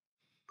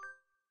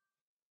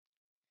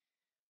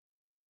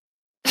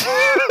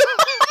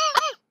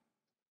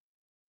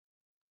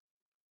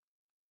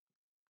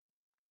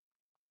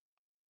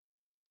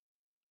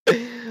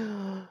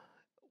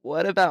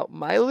 What about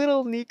My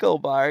Little Nico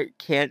Bar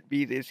can't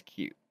be this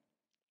cute?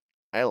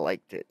 I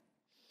liked it.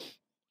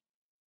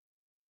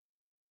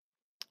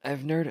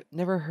 I've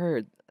never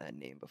heard that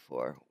name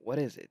before. What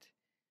is it?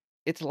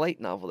 It's a light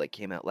novel that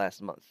came out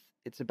last month.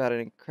 It's about an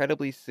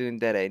incredibly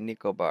tsundere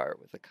Nicobar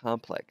with a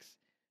complex,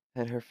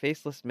 and her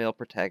faceless male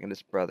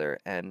protagonist brother,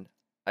 and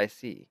I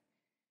see.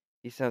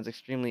 He sounds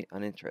extremely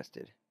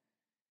uninterested.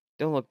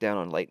 Don't look down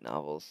on light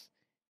novels.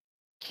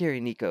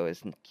 Kiri Nico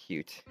isn't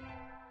cute.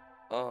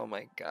 Oh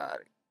my god.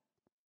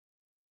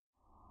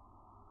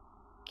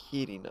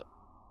 Kirino.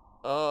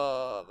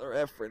 Oh, the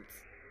reference.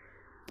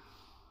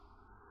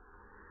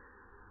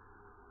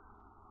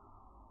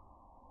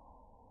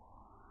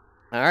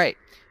 Alright,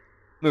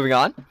 moving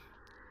on.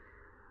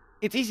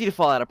 It's easy to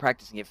fall out of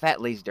practicing at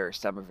Fat Lazy during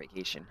summer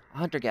vacation. A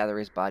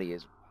hunter-gatherer's body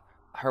is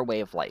her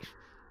way of life.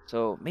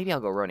 So maybe I'll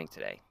go running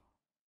today.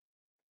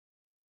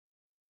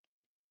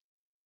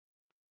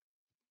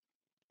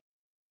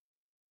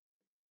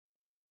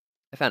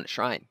 I found a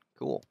shrine.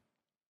 Cool.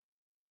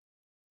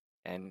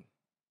 And...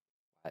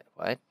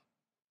 What?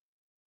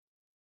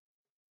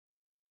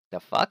 The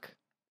fuck?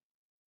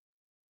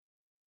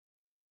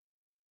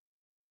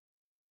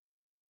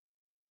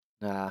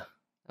 Nah,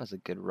 that was a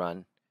good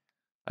run.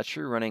 A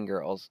true running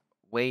girl's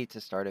way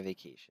to start a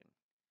vacation.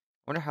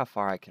 Wonder how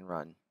far I can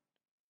run.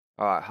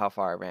 Or how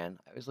far I ran.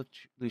 I always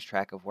lose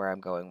track of where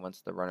I'm going once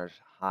the runner's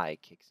high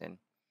kicks in.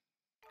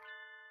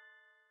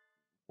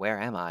 Where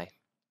am I?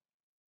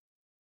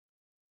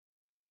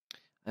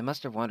 I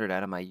must have wandered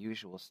out of my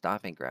usual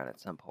stomping ground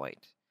at some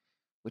point.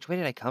 Which way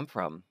did I come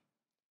from?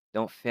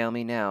 Don't fail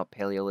me now,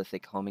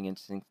 Paleolithic homing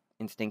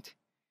instinct.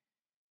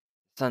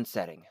 Sun's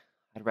setting.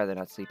 I'd rather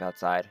not sleep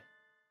outside.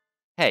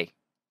 Hey,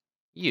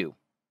 you.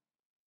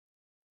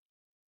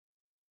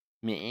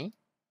 Me?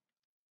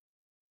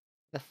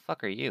 The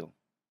fuck are you?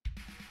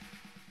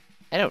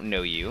 I don't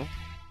know you.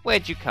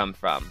 Where'd you come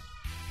from?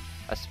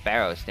 A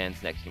sparrow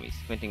stands next to me,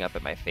 squinting up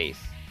at my face.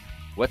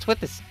 What's with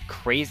this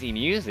crazy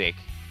music?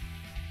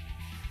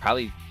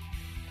 Probably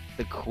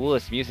the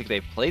coolest music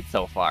they've played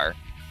so far.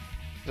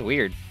 It's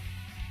weird.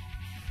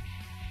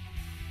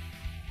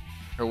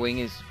 Her wing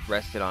is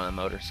rested on a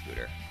motor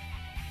scooter.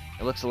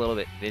 It looks a little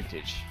bit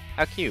vintage.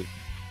 How cute.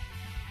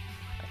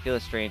 I feel a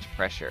strange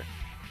pressure.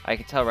 I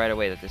can tell right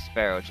away that this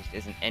sparrow just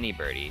isn't any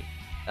birdie.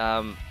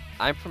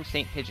 I'm from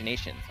St.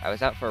 Pigeonations. I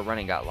was out for a run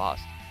and got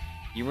lost.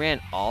 You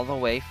ran all the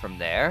way from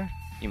there?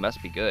 You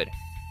must be good.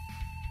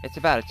 It's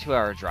about a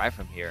 2-hour drive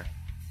from here.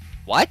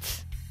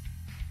 What?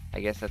 I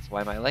guess that's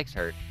why my legs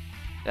hurt.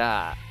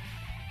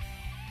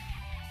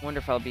 Wonder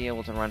if I'll be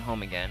able to run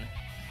home again.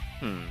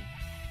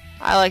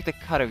 I like the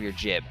cut of your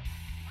jib.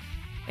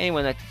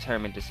 Anyone that's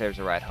determined deserves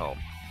a ride home.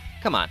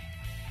 Come on.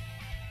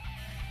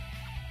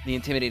 The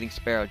intimidating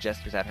sparrow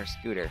gestures at her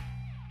scooter.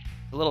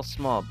 It's a little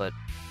small, but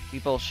we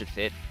both should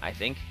fit, I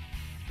think.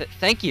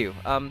 Thank you.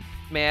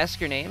 May I ask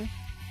your name?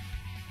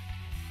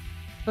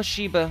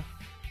 Toshiba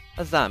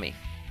Azami.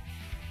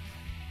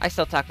 I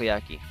sell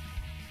takoyaki.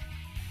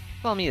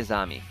 Call me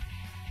Azami.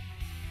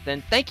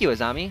 Then thank you,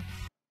 Azami.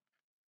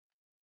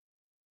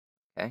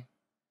 Okay.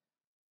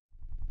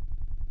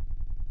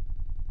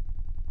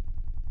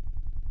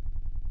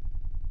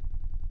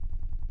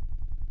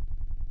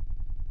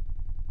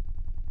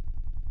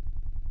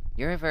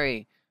 You're a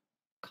very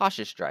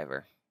cautious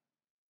driver.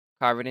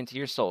 Carve it into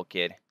your soul,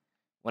 kid.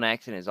 One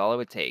accident is all it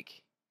would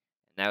take,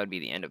 and that would be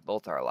the end of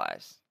both our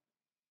lives.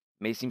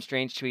 It may seem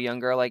strange to a young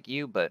girl like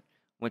you, but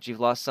once you've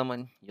lost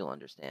someone, you'll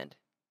understand.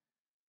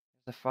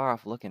 There's a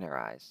far-off look in her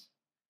eyes.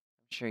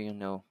 I'm sure you'll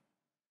know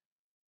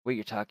what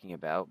you're talking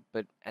about,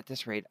 but at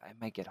this rate, I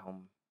might get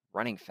home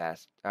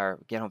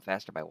get home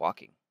faster by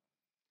walking. Do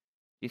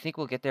you think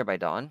we'll get there by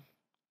dawn?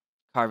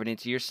 Carve it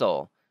into your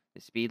soul.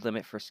 The speed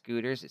limit for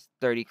scooters is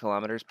 30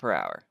 kilometers per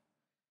hour.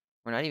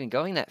 We're not even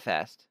going that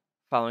fast.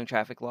 Following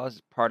traffic laws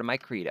is part of my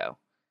credo.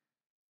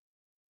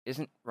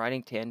 Isn't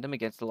riding tandem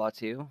against the law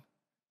too?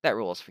 That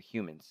rule is for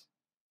humans.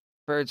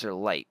 Birds are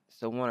light,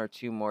 so 1 or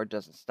 2 more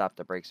doesn't stop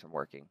the brakes from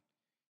working.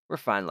 We're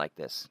fine like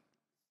this.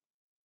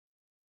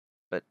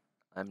 But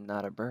I'm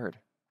not a bird.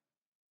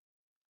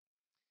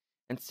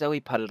 And so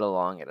he putted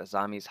along at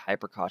Azami's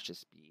hyper-cautious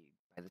speed.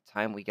 By the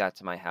time we got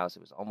to my house,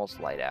 it was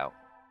almost light out.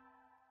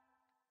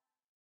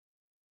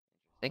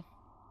 Interesting.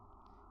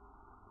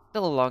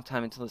 Still a long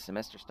time until the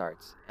semester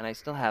starts, and I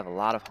still have a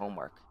lot of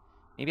homework.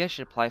 Maybe I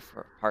should apply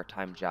for a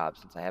part-time job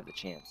since I have the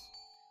chance.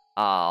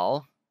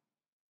 I'll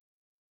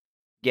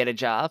get a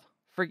job?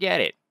 Forget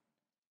it.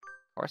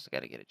 Of course I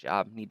gotta get a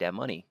job. Need that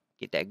money.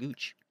 Get that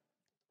gooch.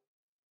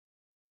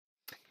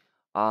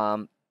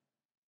 I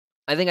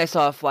think I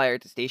saw a flyer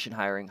at the station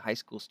hiring high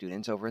school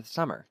students over the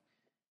summer.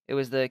 It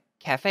was the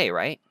cafe,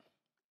 right?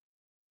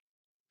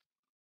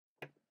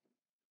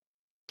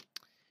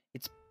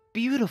 It's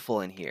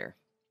beautiful in here.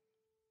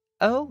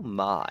 Oh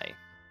my.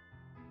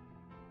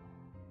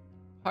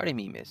 Pardon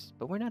me, miss,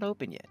 but we're not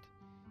open yet.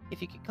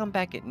 If you could come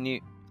back at noon...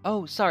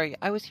 Oh, sorry,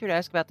 I was here to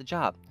ask about the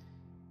job.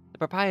 The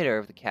proprietor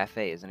of the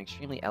cafe is an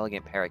extremely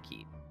elegant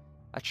parakeet.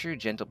 A true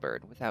gentle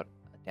bird, without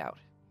a doubt.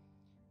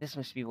 This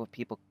must be what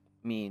people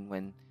mean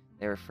when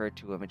they refer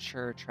to a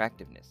mature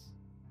attractiveness.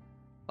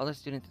 All the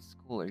students at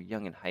school are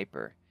young and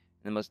hyper,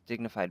 and the most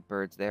dignified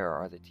birds there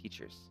are the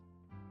teachers.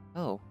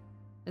 Oh,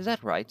 is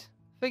that right?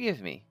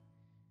 Forgive me.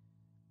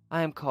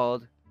 I am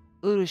called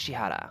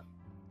Urushihara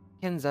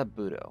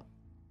Kenzabudo.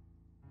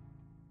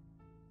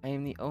 I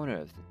am the owner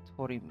of the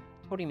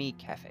Torimi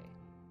Cafe.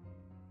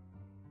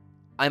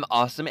 I'm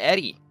Awesome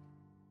Eddie.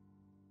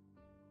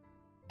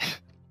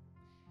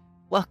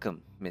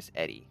 Welcome, Miss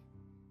Eddie.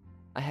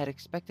 I hadn't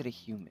expected a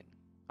human.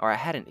 Are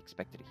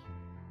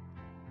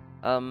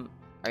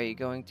you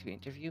going to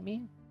interview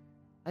me?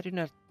 I do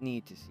not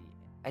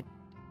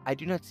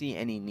see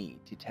any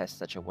need to test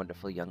such a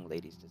wonderful young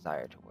lady's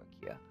desire to work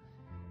here,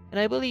 and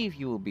I believe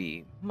you will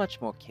be much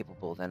more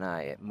capable than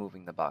I at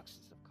moving the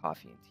boxes of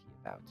coffee and tea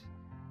about.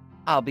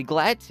 I'll be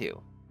glad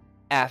to.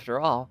 After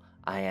all,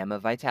 I am a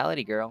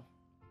vitality girl.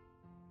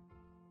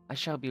 I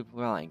shall be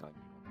relying on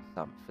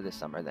you for the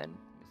summer then,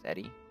 Miss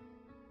Eddie.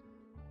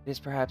 It is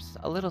perhaps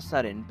a little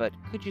sudden, but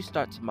could you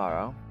start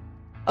tomorrow?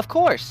 Of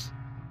course!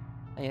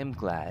 I am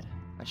glad.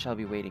 I shall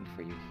be waiting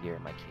for you here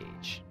in my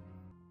cage.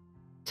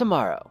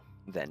 Tomorrow,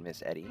 then,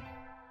 Miss Eddie.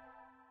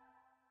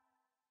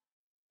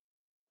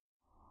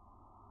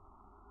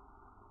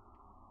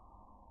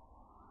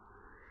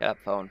 Shut up,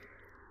 phone.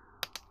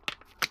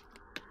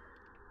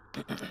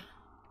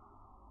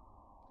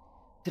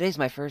 Today's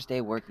my first day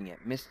working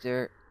at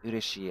Mr.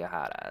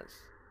 Urushihara's.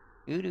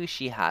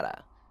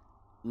 Urushihara.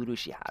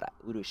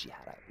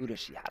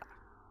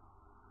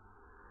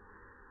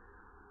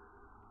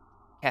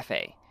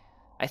 Cafe.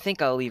 I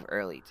think I'll leave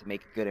early to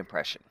make a good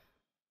impression.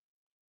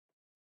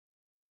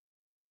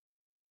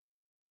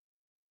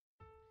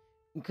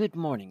 Good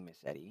morning,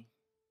 Miss Eddie.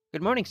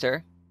 Good morning,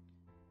 sir.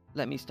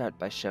 Let me start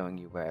by showing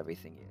you where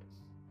everything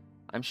is.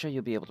 I'm sure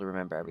you'll be able to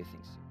remember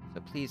everything soon,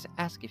 so please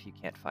ask if you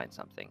can't find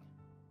something.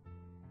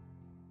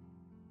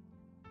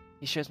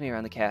 He shows me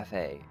around the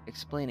cafe,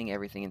 explaining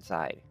everything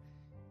inside.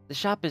 The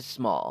shop is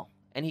small,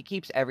 and he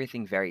keeps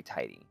everything very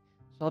tidy,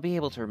 so I'll be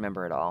able to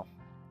remember it all.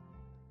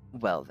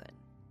 Well then,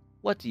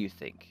 what do you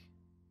think?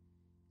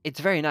 It's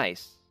very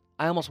nice.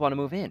 I almost want to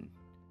move in.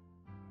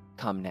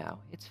 Come now,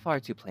 it's far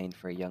too plain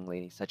for a young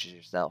lady such as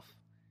yourself.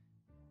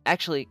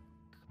 Actually,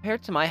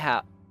 compared to my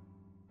house...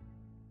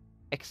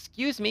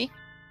 Excuse me?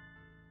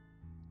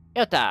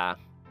 Ryota!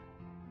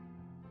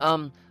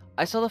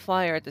 I saw the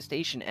flyer at the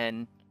station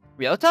and...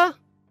 Ryota?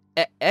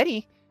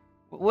 Eddie?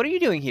 What are you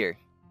doing here?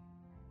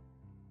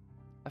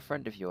 A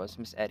friend of yours,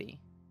 Miss Eddie.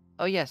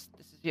 Oh yes,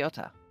 this is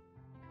Ryota.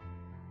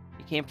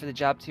 You came for the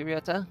job too,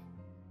 Ryota?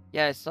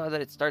 Yeah, I saw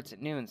that it starts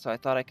at noon, so I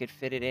thought I could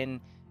fit it in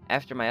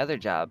after my other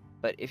job,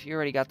 but if you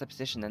already got the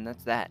position, then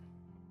that's that.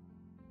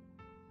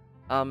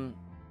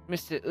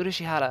 Mr.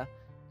 Urashihara,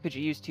 could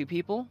you use 2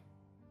 people?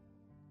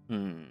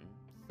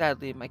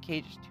 Sadly, my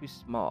cage is too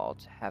small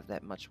to have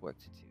that much work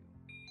to do.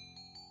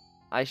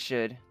 I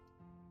should...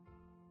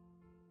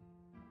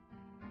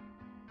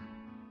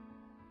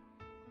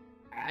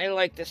 I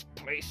like this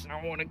place and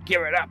I want to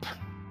give it up.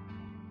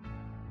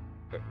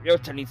 But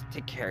Ryota needs to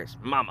take care of his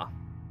mama.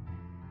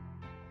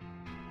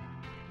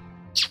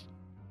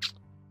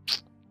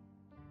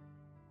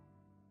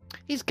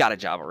 He's got a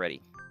job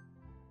already.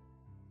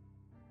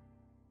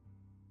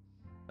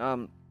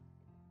 I'm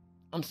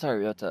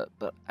sorry, Ryota,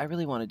 but I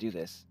really want to do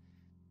this.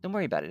 Don't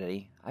worry about it,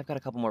 Eddie. I've got a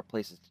couple more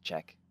places to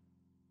check.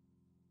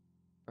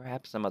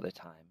 Perhaps some other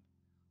time.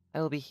 I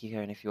will be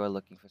here, and if you are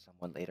looking for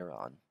someone later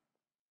on.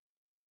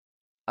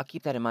 I'll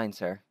keep that in mind,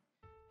 sir.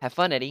 Have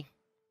fun, Eddie.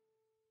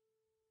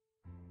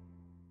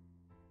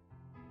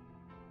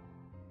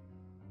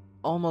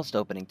 Almost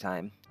opening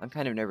time. I'm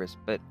kind of nervous,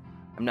 but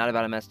I'm not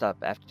about to mess up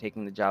after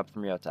taking the job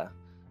from Ryota.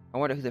 I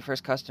wonder who the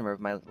first customer of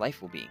my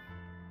life will be.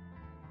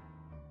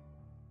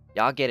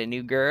 Y'all get a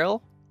new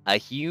girl? A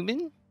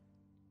human?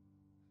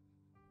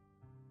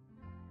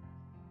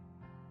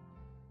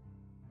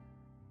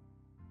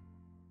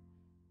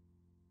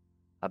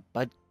 A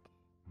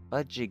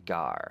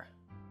budgigar.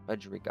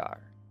 Budgerigar.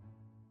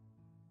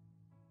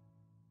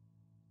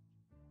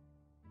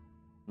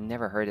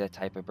 Never heard of that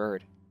type of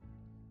bird.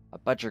 A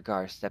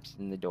budgerigar steps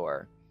in the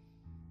door.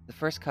 The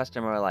first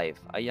customer of my life,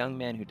 a young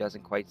man who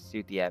doesn't quite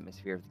suit the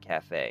atmosphere of the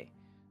cafe.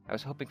 I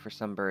was hoping for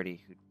some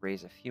birdie who'd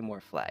raise a few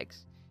more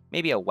flags.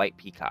 Maybe a white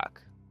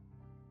peacock.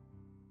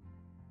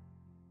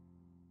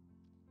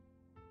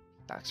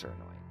 Peacocks are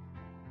annoying.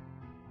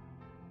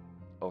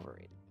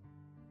 Overrated.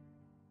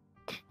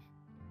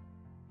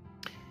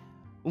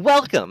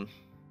 Welcome!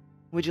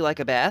 Would you like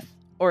a bath?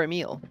 Or a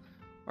meal?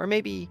 Or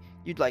maybe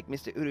you'd like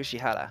Mr.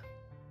 Urushihara?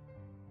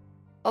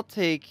 I'll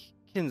take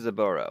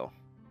Kinzaburo.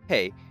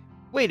 Hey,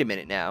 wait a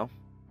minute now.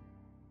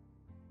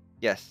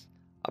 Yes,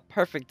 a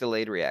perfect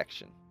delayed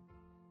reaction.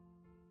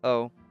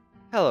 Oh,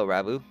 hello,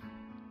 Rabu.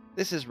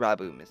 This is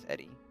Rabu, Miss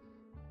Eddie.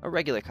 A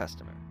regular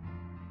customer.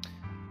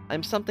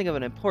 I'm something of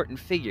an important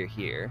figure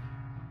here.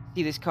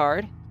 See this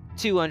card?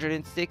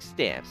 206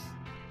 stamps.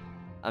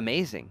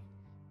 Amazing.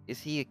 Is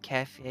he a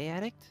cafe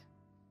addict?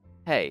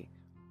 Hey,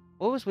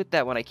 what was with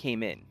that when I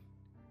came in?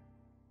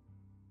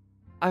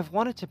 I've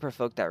wanted to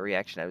provoke that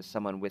reaction out of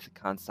someone with a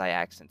Kansai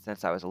accent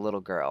since I was a little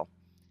girl.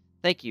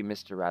 Thank you,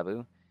 Mr.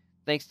 Rabu.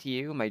 Thanks to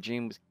you, my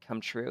dream has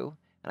come true,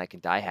 and I can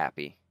die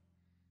happy.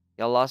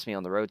 Y'all lost me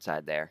on the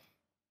roadside there.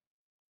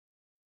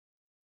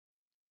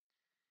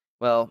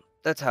 Well,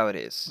 that's how it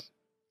is.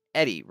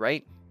 Eddie,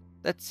 right?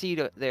 That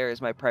seat there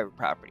is my private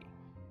property.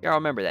 Y'all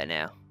remember that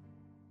now.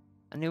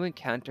 A new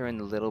encounter in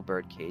the little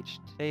bird cage.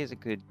 Today is a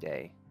good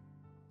day.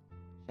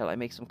 Shall I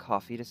make some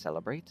coffee to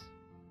celebrate?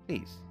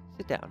 Please,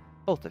 sit down,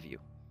 both of you.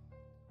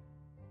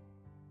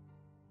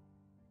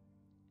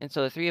 And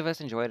so the 3 of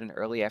us enjoyed an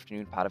early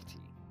afternoon pot of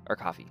tea, or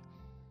coffee.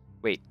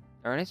 Wait,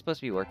 aren't I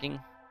supposed to be working?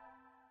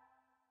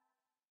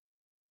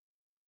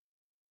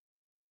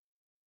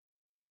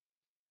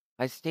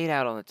 I stayed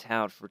out on the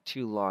town for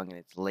too long and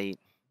it's late.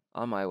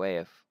 On my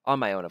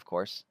own, of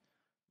course.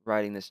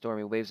 Riding the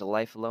stormy waves of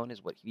life alone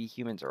is what we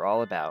humans are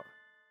all about.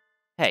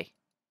 Hey,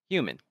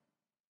 human.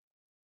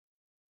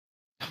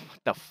 What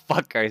the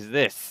fuck is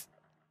this?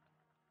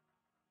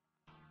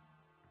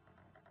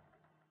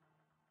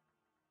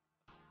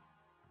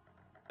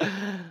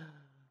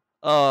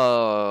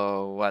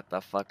 Oh, what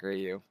the fuck are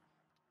you?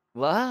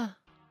 What?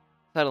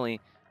 Suddenly,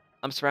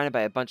 I'm surrounded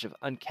by a bunch of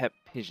unkept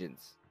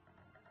pigeons.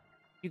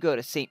 You go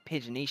to St.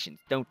 Pigeonations,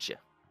 don't you?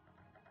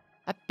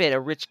 I bet a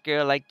rich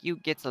girl like you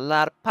gets a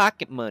lot of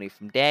pocket money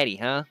from daddy,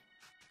 huh?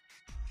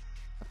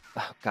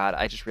 Oh god,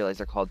 I just realized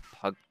they're called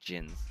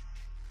pugins.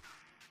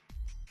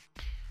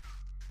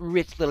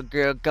 Rich little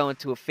girl going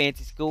to a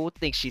fancy school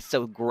thinks she's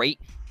so great.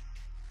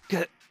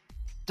 Good.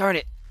 Darn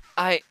it.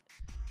 I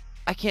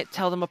can't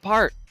tell them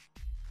apart.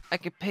 I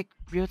can pick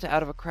Ryota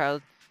out of a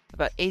crowd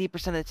about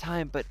 80% of the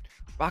time, but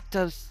rock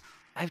doves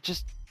I've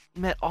just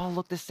met all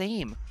look the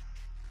same.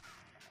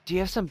 Do you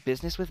have some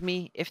business with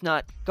me? If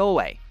not, go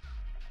away.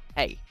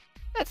 Hey,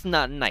 that's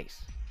not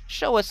nice.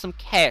 Show us some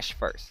cash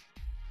first.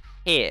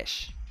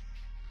 Cash.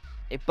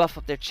 They buff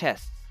up their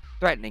chests,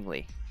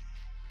 threateningly.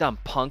 Dumb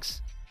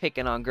punks.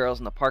 Picking on girls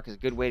in the park is a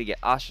good way to get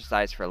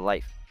ostracized for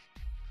life.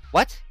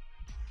 What?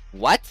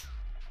 What?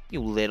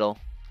 You little.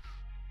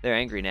 They're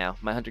angry now.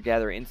 My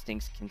hunter-gatherer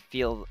instincts can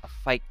feel a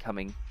fight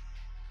coming.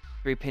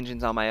 3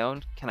 pigeons on my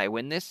own. Can I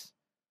win this?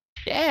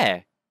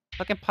 Yeah.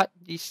 Fucking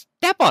you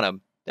step on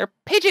them. They're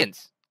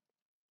pigeons.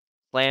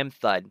 Slam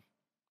thud.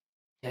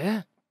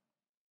 Yeah.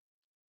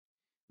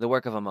 The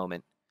work of a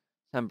moment.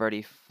 Some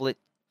birdie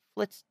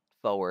flits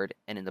forward,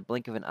 and in the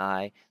blink of an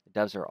eye, the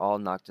doves are all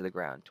knocked to the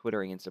ground,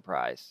 twittering in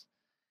surprise.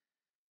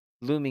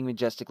 Looming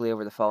majestically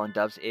over the fallen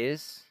doves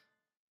is...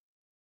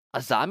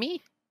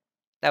 Azami?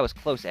 That was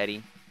close,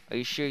 Eddie. Are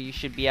you sure you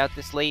should be out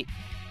this late?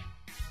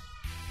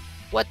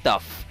 What the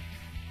f...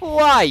 Who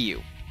are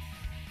you?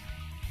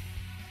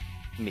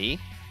 Me?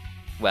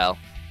 Well,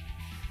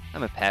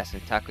 I'm a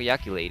passing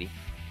takoyaki lady.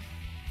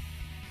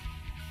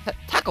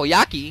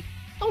 Takoyaki?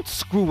 Don't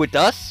screw with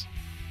us!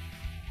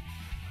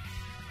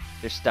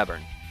 They're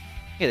stubborn.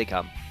 Here they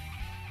come.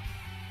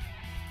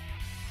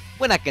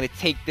 We're not gonna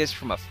take this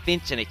from a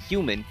finch and a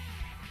human.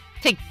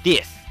 Take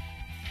this!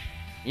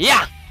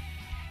 Yeah!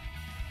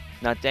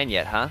 Not done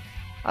yet, huh?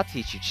 I'll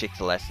teach you chicks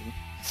a lesson.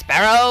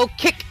 Sparrow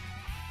kick!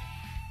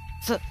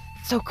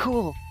 So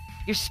cool!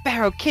 Your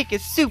sparrow kick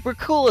is super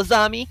cool,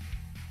 Azami!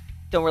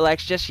 Don't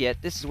relax just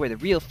yet. This is where the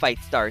real fight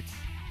starts.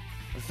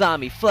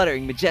 Azami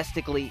fluttering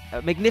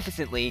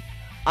magnificently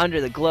under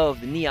the glow of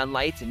the neon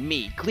lights, and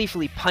me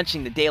gleefully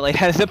punching the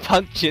daylight out of the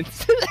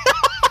pumpkins.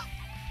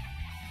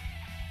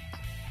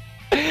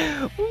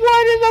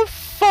 What in the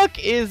fuck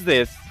is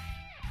this?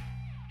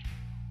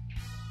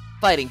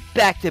 Fighting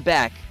back to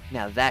back.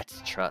 Now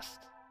that's trust.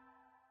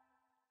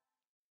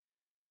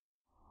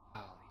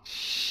 Holy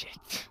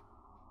shit.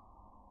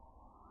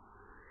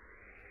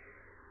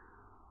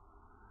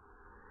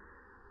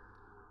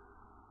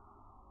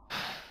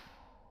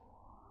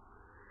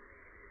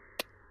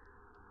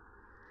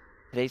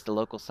 Today's the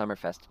local summer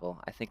festival.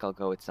 I think I'll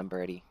go with some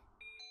birdie.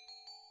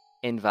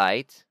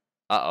 Invite?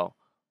 Uh-oh.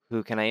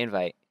 Who can I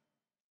invite?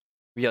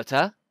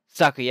 Ryota?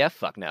 Sakuya?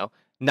 Fuck no.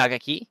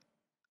 Nagaki?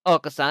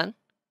 Okasan?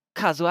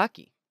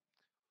 Kazuaki?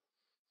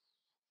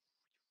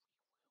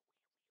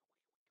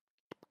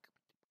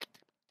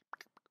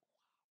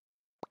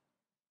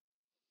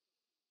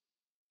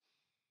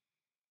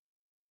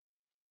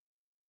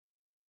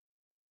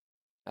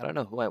 I don't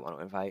know who I want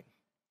to invite.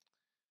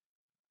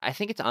 I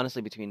think it's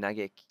honestly between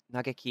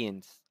Nagaki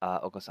and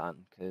Okasan,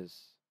 because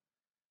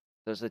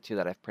those are the two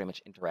that I've pretty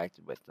much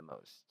interacted with the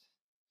most.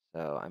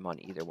 So I'm on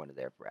either one of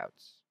their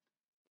routes.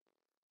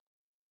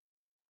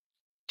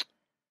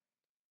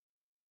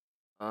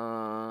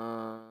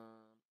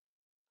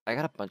 I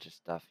got a bunch of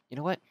stuff. You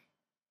know what?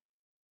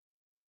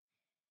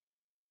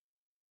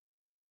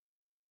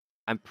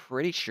 I'm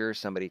pretty sure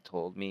somebody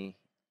told me,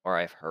 or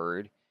I've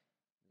heard,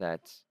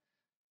 that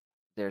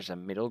there's a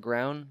middle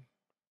ground.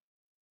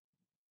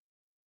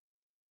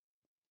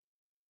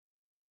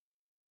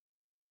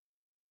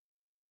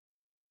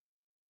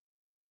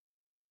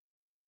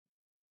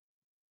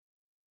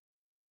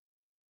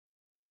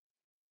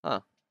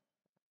 Huh.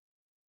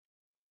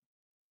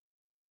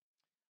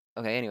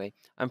 Okay, anyway,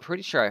 I'm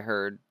pretty sure I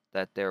heard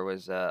that there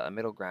was a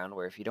middle ground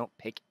where if you don't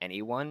pick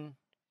anyone,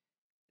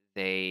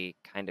 they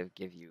kind of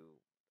give you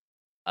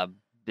a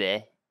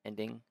bleh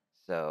ending.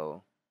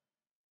 So,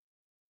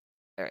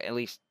 or at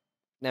least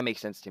that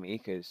makes sense to me,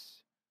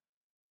 because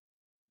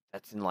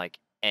that's in like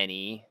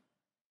any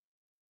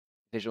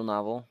visual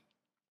novel.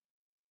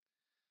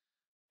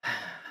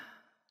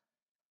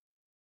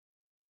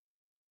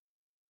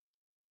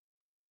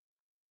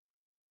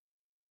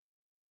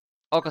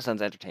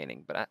 Okasan's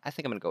entertaining, but I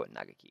think I'm gonna go with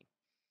Nagaki.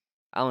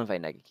 I'll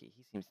invite Nagaki.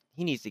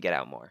 He needs to get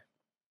out more.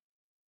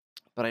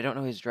 But I don't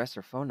know his address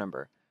or phone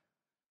number.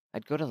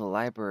 I'd go to the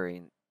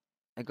library.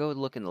 I'd go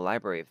look in the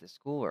library if the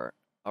school were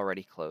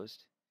already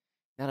closed.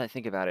 Now that I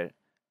think about it,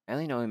 I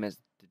only know him as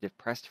the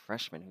depressed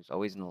freshman who's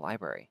always in the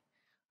library.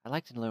 I'd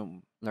like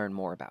to learn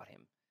more about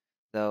him,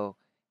 though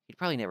he'd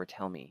probably never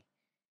tell me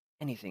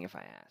anything if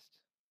I asked.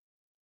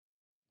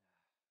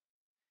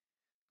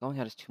 Going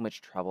out is too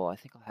much trouble. I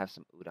think I'll have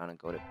some udon and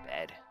go to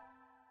bed.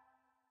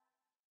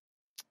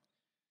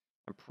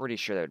 I'm pretty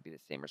sure that would be the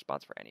same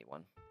response for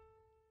anyone.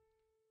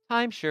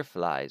 Time sure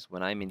flies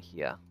when I'm in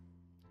here.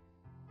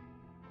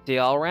 See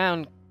you all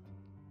around,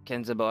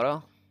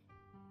 Kenzaburo.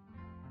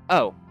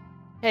 Oh,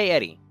 hey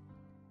Eddie.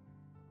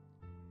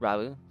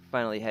 Rabu,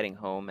 finally heading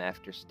home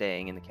after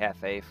staying in the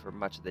cafe for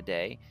much of the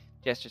day,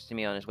 gestures to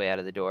me on his way out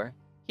of the door.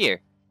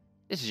 Here,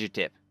 this is your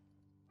tip.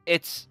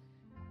 It's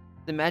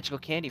the magical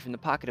candy from the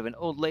pocket of an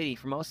old lady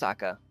from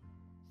Osaka.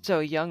 So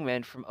a young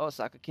man from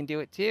Osaka can do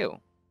it too.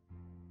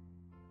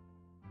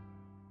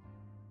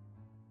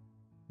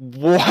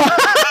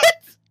 What?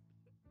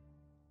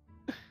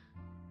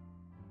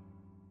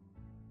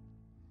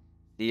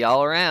 See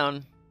y'all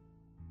around.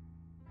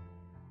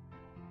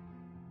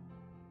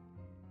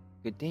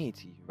 Good day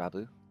to you,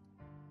 Rabu.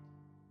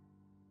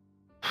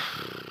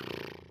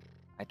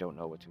 I don't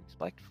know what to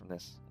expect from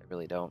this. I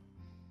really don't.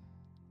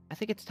 I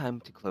think it's time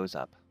to close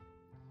up.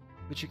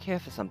 Would you care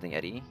for something,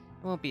 Eddie?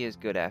 It won't be as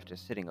good after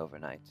sitting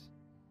overnight.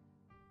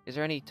 Is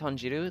there any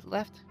Tanjiro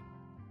left?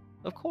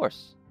 Of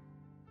course.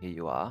 Here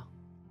you are.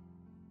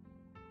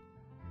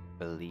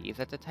 Believe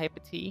that's a type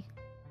of tea?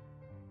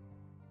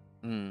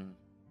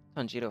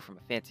 Tanjiro from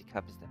a fancy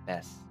cup is the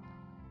best.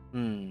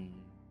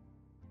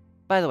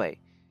 By the way,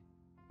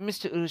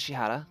 Mr.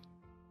 Urushihara?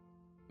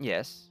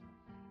 Yes.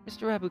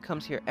 Mr. Rabu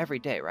comes here every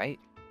day, right?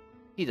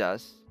 He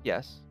does,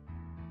 yes.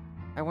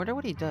 I wonder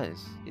what he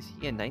does. Is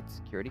he a night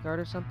security guard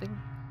or something?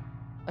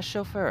 A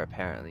chauffeur,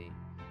 apparently.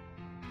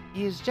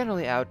 He is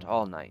generally out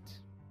all night.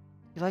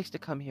 He likes to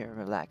come here and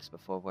relax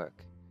before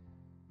work.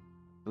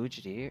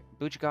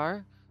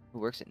 Bujgar, who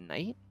works at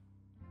night?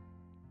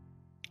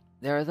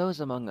 There are those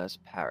among us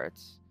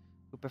parrots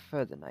who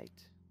prefer the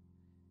night.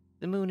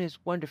 The moon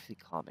is wonderfully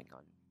calming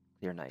on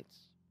clear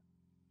nights.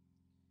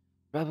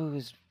 Rabu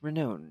is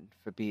renowned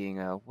for being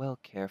a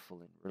well-careful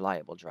and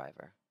reliable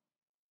driver.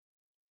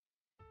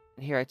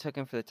 And here I took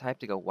him for the type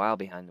to go wild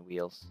behind the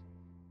wheels.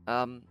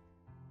 I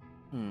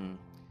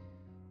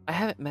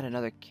haven't met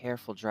another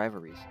careful driver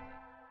recently.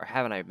 Or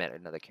haven't I met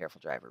another careful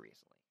driver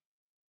recently?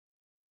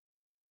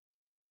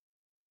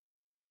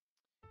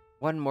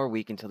 One more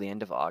week until the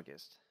end of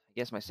August. I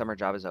guess my summer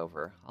job is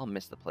over. I'll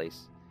miss the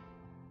place.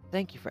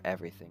 Thank you for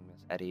everything,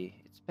 Miss Eddie.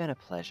 It's been a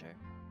pleasure.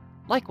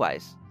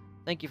 Likewise.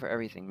 Thank you for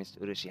everything, Mr.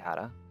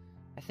 Urushihara.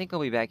 I think I'll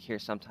be back here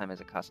sometime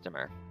as a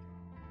customer.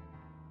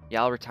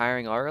 Y'all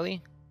retiring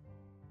early?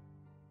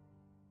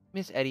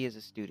 Miss Eddie is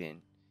a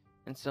student,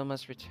 and so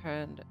must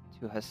return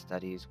to her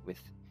studies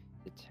with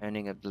the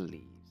turning of the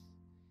leaves.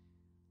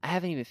 I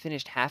haven't even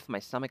finished half my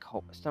summer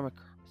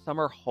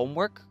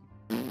homework.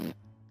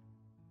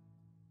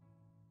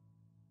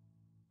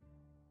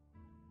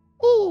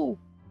 Ooh!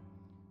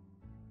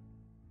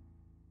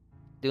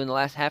 Doing the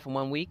last half in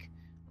 1 week?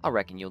 I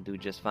reckon you'll do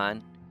just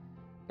fine.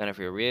 Gonna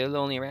feel real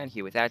lonely around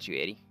here without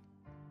you, Eddie.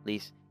 At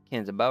least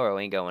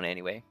Kenzaburo ain't going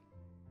anyway.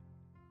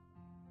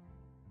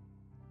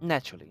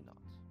 Naturally not.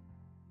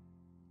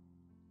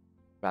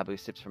 Rabu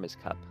sips from his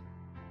cup.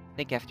 I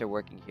think after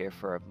working here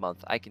for a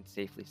month, I can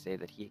safely say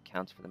that he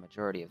accounts for the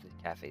majority of the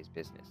cafe's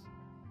business.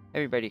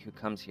 Everybody who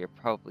comes here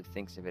probably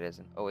thinks of it as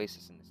an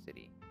oasis in the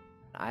city,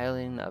 an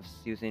island of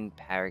soothing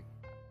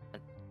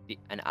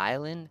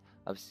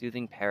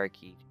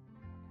parakeet,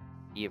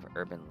 sea of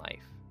urban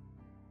life.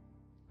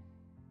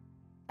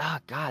 Ah,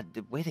 God,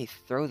 the way they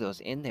throw those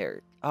in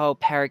there. Oh,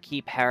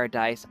 parakeet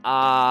paradise.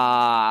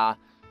 Ah.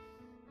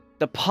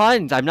 The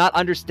puns, I'm not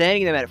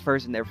understanding them at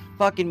first, and they're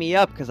fucking me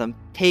up because I'm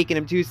taking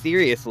them too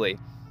seriously.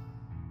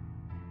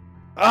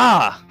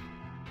 Ah!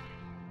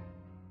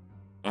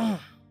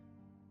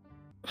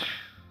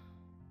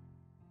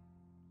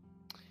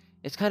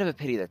 It's kind of a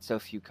pity that so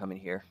few come in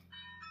here.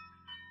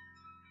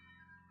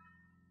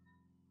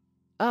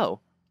 Oh,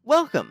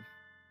 welcome!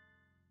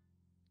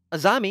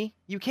 Azami,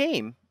 you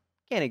came!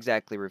 Can't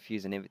exactly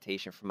refuse an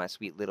invitation from my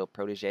sweet little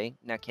protege,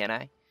 now can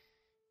I?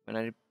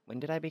 When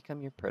did I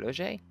become your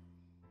protege?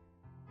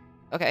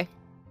 Okay.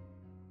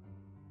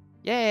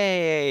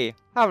 Yay!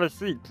 Have a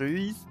seat,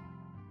 please.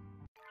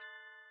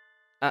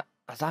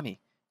 Azami,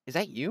 is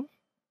that you?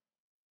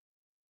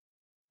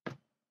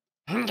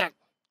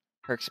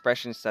 Her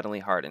expression suddenly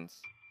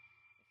hardens.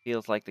 It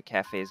feels like the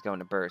cafe is going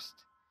to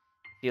burst.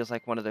 It feels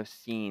like one of those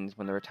scenes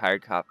when the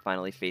retired cop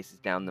finally faces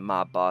down the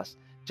mob boss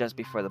just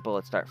before the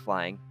bullets start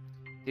flying.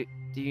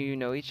 Do you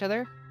know each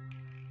other?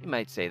 You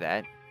might say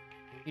that.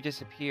 You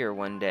disappear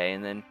one day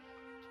and then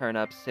turn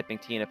up sipping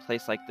tea in a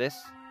place like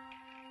this?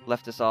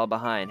 Left us all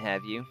behind,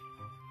 have you?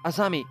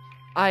 Azami,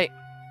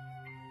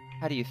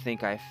 How do you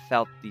think I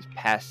felt these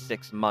past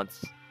 6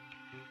 months?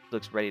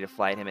 Looks ready to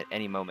fly at him at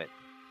any moment.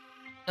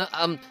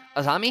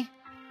 Azami?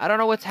 I don't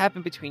know what's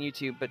happened between you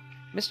two, but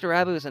Mr.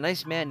 Rabu is a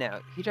nice man now.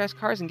 He drives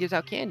cars and gives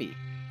out candy.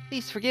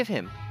 Please forgive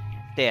him.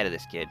 Stay out of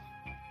this, kid.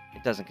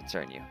 It doesn't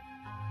concern you.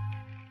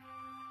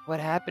 What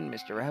happened,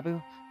 Mr.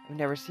 Rabu? I've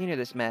never seen her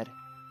this mad.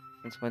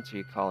 Since whence are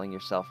you calling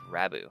yourself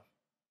Rabu?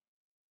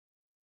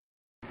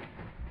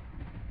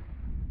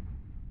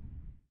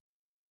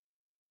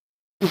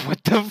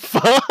 What the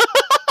fuck?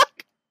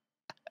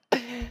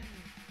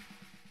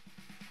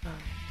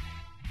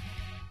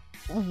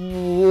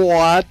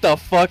 What the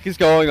fuck is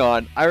going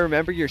on? I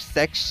remember your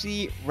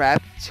sexy,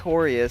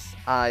 rapturous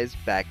eyes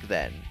back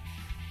then.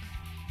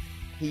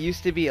 He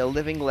used to be a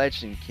living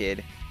legend,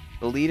 kid.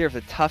 The leader of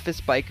the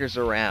toughest bikers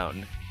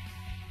around.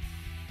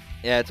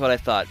 Yeah, that's what I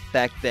thought.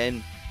 Back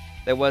then,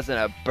 there wasn't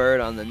a bird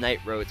on the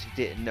night roads who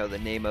didn't know the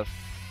name of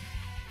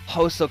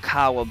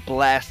Hosokawa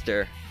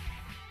Blaster.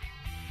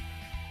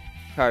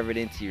 Carve it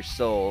into your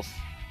souls.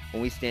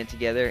 When we stand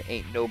together,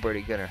 ain't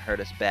nobody gonna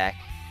hurt us back.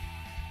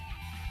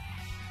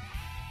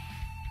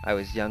 I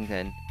was young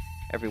then.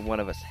 Every one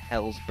of us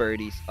hell's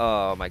birdies,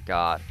 oh my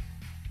god,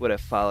 would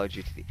have followed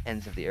you to the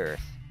ends of the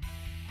earth.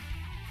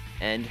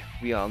 And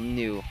we all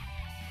knew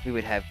we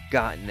would have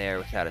gotten there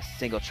without a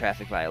single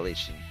traffic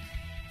violation.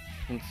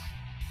 Since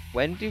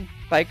when do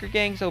biker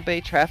gangs obey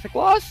traffic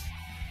laws?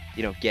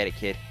 You don't get it,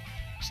 kid.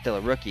 You're still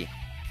a rookie.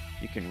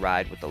 You can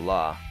ride with the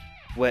law.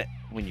 When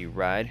you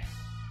ride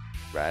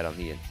on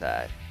the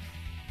inside.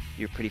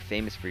 You're pretty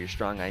famous for your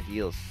strong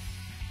ideals.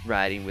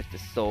 riding with the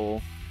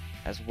soul,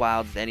 as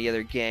wild as any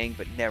other gang,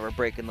 but never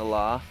breaking the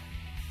law.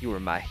 You were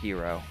my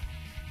hero.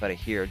 But a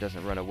hero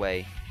doesn't run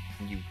away,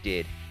 and you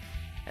did.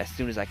 As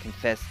soon as I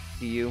confessed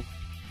to you,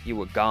 you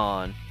were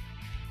gone.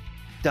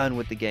 Done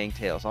with the gang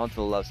tales, on to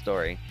the love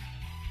story.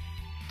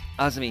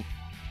 Azumi,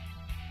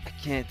 I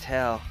can't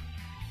tell.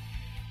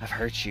 I've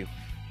hurt you.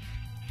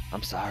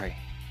 I'm sorry.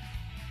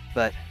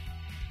 But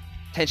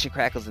tension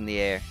crackles in the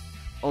air.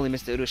 Only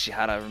Mr.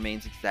 Urushihara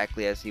remains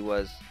exactly as he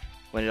was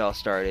when it all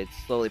started,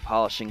 slowly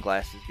polishing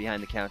glasses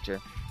behind the counter.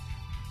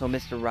 So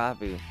Mr.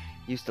 Rabu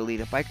used to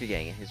lead a biker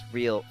gang, and his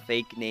real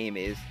fake name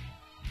is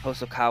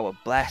Hosokawa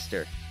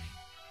Blaster.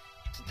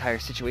 This entire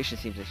situation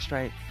seems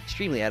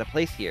extremely out of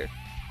place here.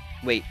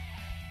 Wait,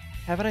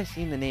 haven't I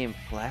seen the name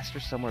Blaster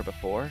somewhere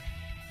before?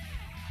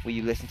 Will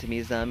you listen to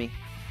me, Azami?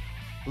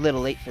 A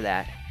little late for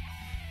that.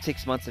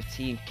 6 months of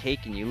tea and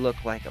cake and you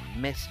look like a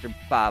Mr.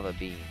 Fava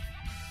Bean.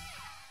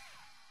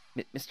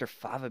 Mr.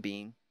 Fava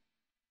Bean?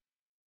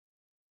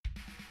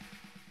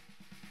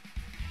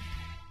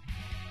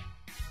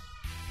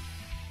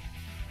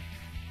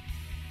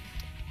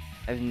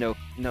 I have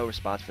no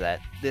response for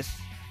that.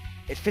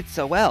 It fits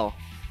so well.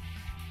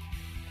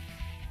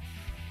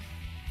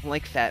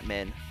 Like fat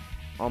men,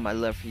 all my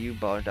love for you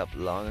bottled up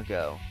long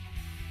ago.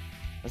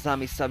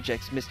 Azami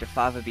subjects Mr.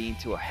 Fava Bean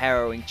to a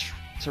harrowing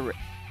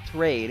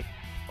trade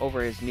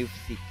over his new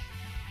physique.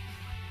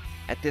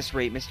 At this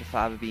rate, Mr.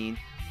 Fava Bean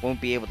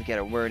won't be able to get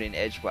a word in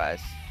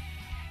edgewise.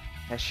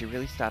 Has she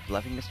really stopped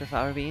loving Mr.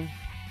 Fava Bean?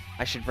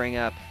 I should bring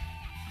up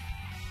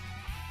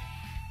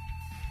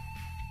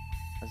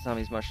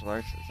Azami's martial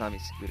arts,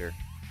 Azami's scooter.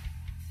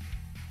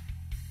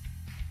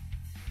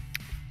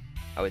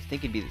 I would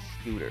think it'd be the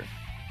scooter.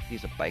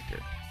 He's a biker.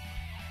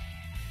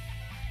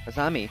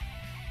 Azami,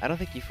 I don't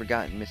think you've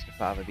forgotten Mr.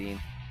 Fava Bean.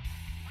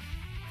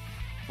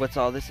 What's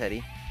all this,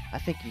 Eddie? I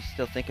think you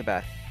think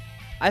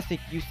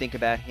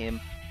about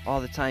him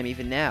all the time,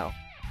 even now.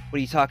 What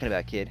are you talking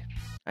about, kid?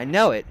 I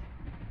know it.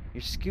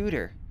 Your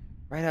scooter,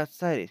 right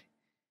outside it.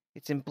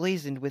 It's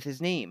emblazoned with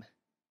his name.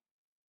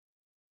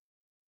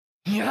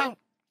 I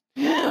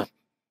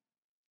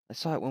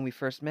saw it when we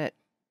first met,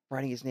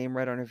 writing his name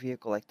right on her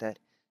vehicle like that.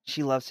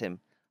 She loves him.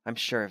 I'm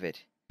sure of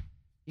it.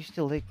 You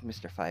still like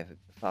Mr.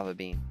 Fava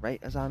Bean,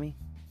 right, Azami?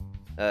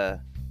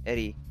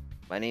 Eddie,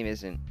 my name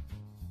isn't.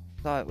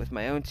 Saw it with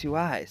my own 2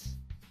 eyes.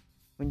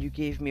 When you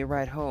gave me a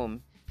ride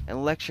home and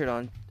a lecture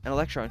on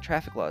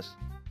traffic laws.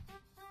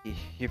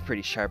 You're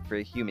pretty sharp for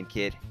a human,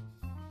 kid.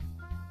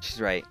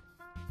 She's right.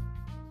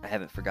 I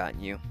haven't forgotten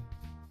you.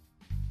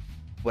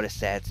 What a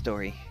sad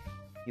story.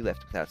 You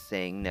left without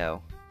saying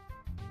no,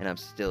 and I'm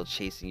still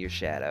chasing your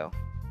shadow.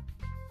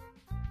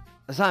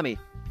 Azami,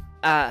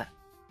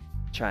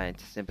 trying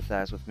to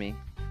sympathize with me?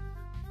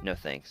 No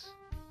thanks.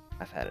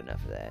 I've had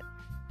enough of that.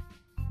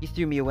 You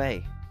threw me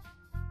away,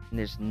 and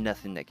there's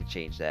nothing that can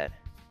change that.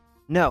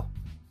 No,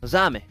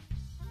 Azami,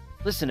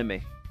 listen to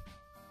me.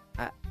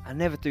 I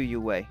never threw you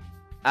away.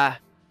 I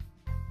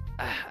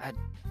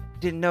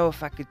didn't know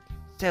if I could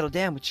settle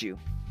down with you.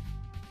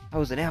 I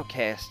was an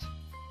outcast.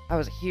 I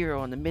was a hero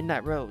on the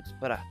midnight roads,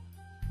 but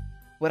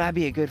would I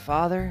be a good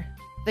father?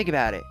 Think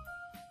about it.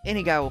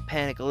 Any guy will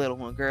panic a little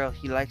when a girl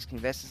he likes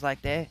confesses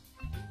like that.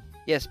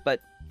 Yes, but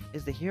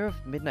is the hero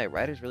of Midnight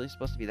Riders really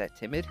supposed to be that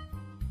timid?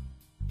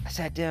 I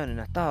sat down and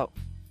I thought,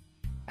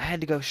 I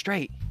had to go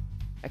straight.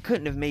 I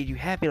couldn't have made you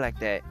happy like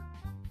that.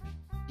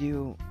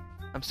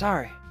 I'm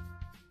sorry.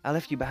 I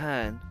left you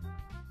behind.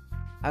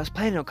 I was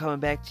planning on coming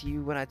back to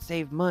you when I'd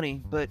saved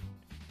money, but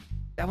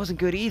that wasn't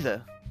good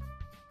either.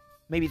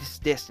 Maybe this is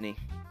destiny.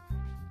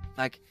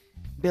 Like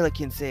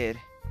Billiken said,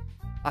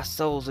 our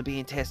souls are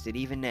being tested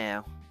even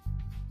now.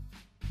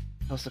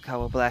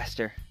 Hosokawa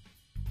Blaster,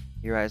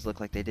 your eyes look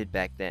like they did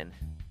back then.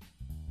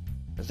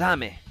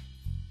 Azami,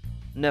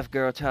 enough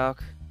girl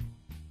talk.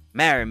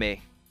 Marry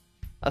me.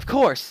 Of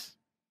course!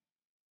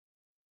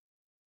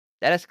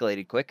 That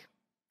escalated quick.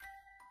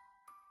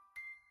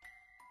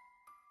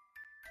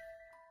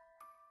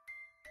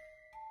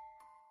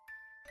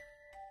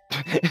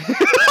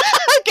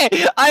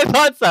 Okay, I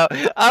thought so.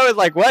 I was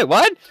like,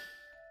 what?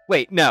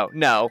 Wait,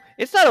 no.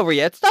 It's not over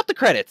yet. Stop the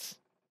credits.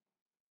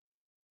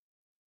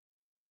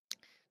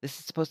 This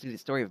is supposed to be the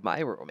story of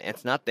my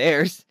romance, not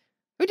theirs.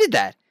 Who did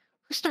that?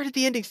 Who started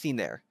the ending scene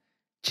there?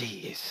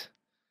 Jeez.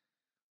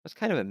 It was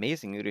kind of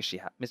amazing,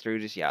 Mr.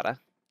 Urushihara.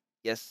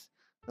 Yes,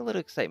 a little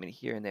excitement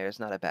here and there is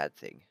not a bad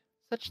thing.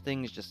 Such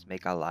things just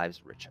make our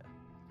lives richer.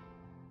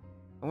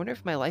 I wonder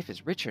if my life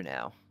is richer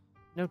now.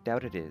 No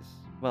doubt it is.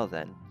 Well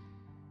then,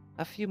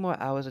 a few more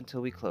hours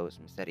until we close,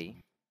 Miss Eddie.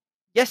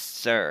 Yes,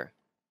 sir!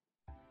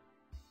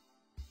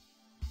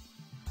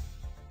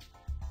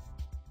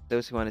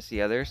 Those who want to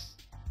see others,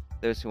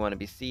 those who want to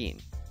be seen.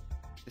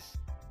 This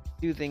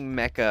soothing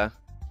mecca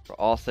for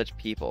all such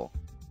people.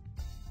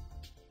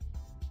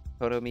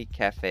 Kotomi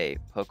Cafe,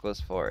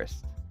 Poco's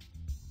Forest.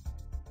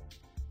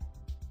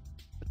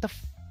 What the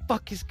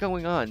fuck is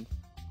going on?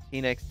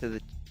 Tea next to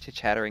the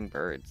chattering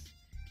birds.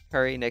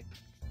 Curry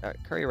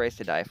rice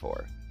to die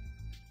for.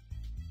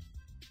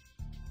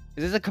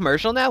 Is this a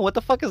commercial now? What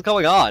the fuck is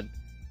going on?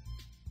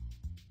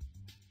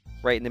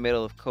 right in the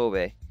middle of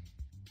Kobe.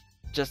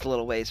 Just a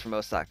little ways from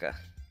Osaka.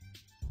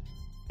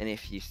 And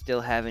if you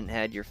still haven't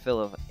had your fill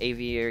of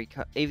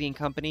avian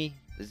company,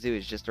 the zoo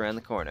is just around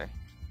the corner.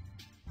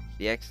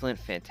 The excellent,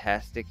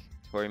 fantastic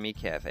Torimi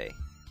Cafe.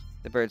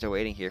 The birds are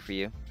waiting here for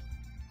you.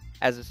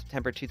 As of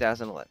September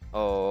 2011.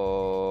 Oh,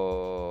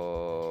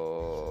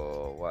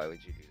 why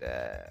would you do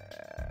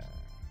that?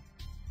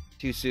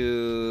 Too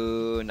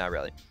soon. Not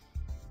really.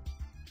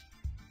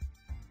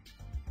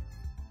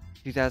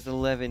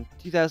 2011,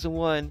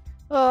 2001.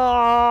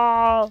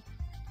 Oh!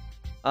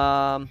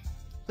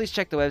 Please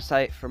check the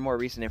website for more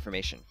recent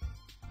information.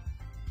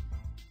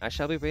 I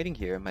shall be waiting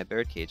here in my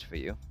birdcage for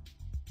you.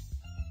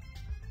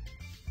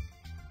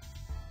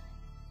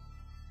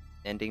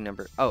 Ending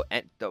number... Oh,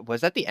 was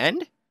that the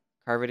end?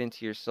 Carve it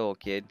into your soul,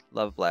 kid.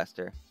 Love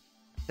Blaster.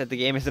 Said the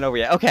game isn't over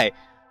yet. Okay.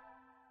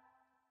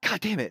 God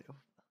damn it.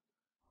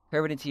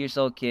 Carve it into your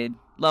soul, kid.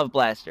 Love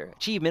Blaster.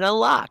 Achievement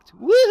unlocked.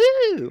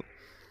 Woohoo!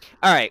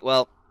 Alright,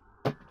 well...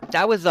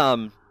 That was,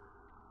 I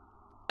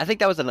think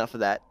that was enough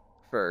of that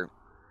for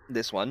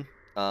this one.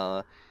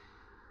 I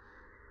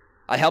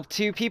helped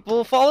 2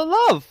 people fall in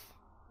love.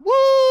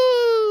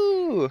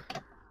 Woo!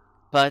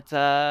 But,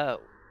 I'm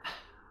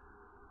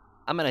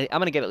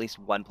gonna get at least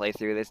one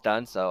playthrough of this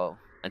done, so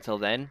until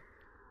then,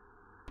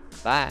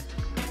 bye.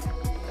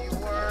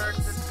 Keywords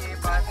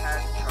escape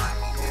bypass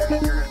trying. You're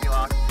gonna be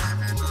locked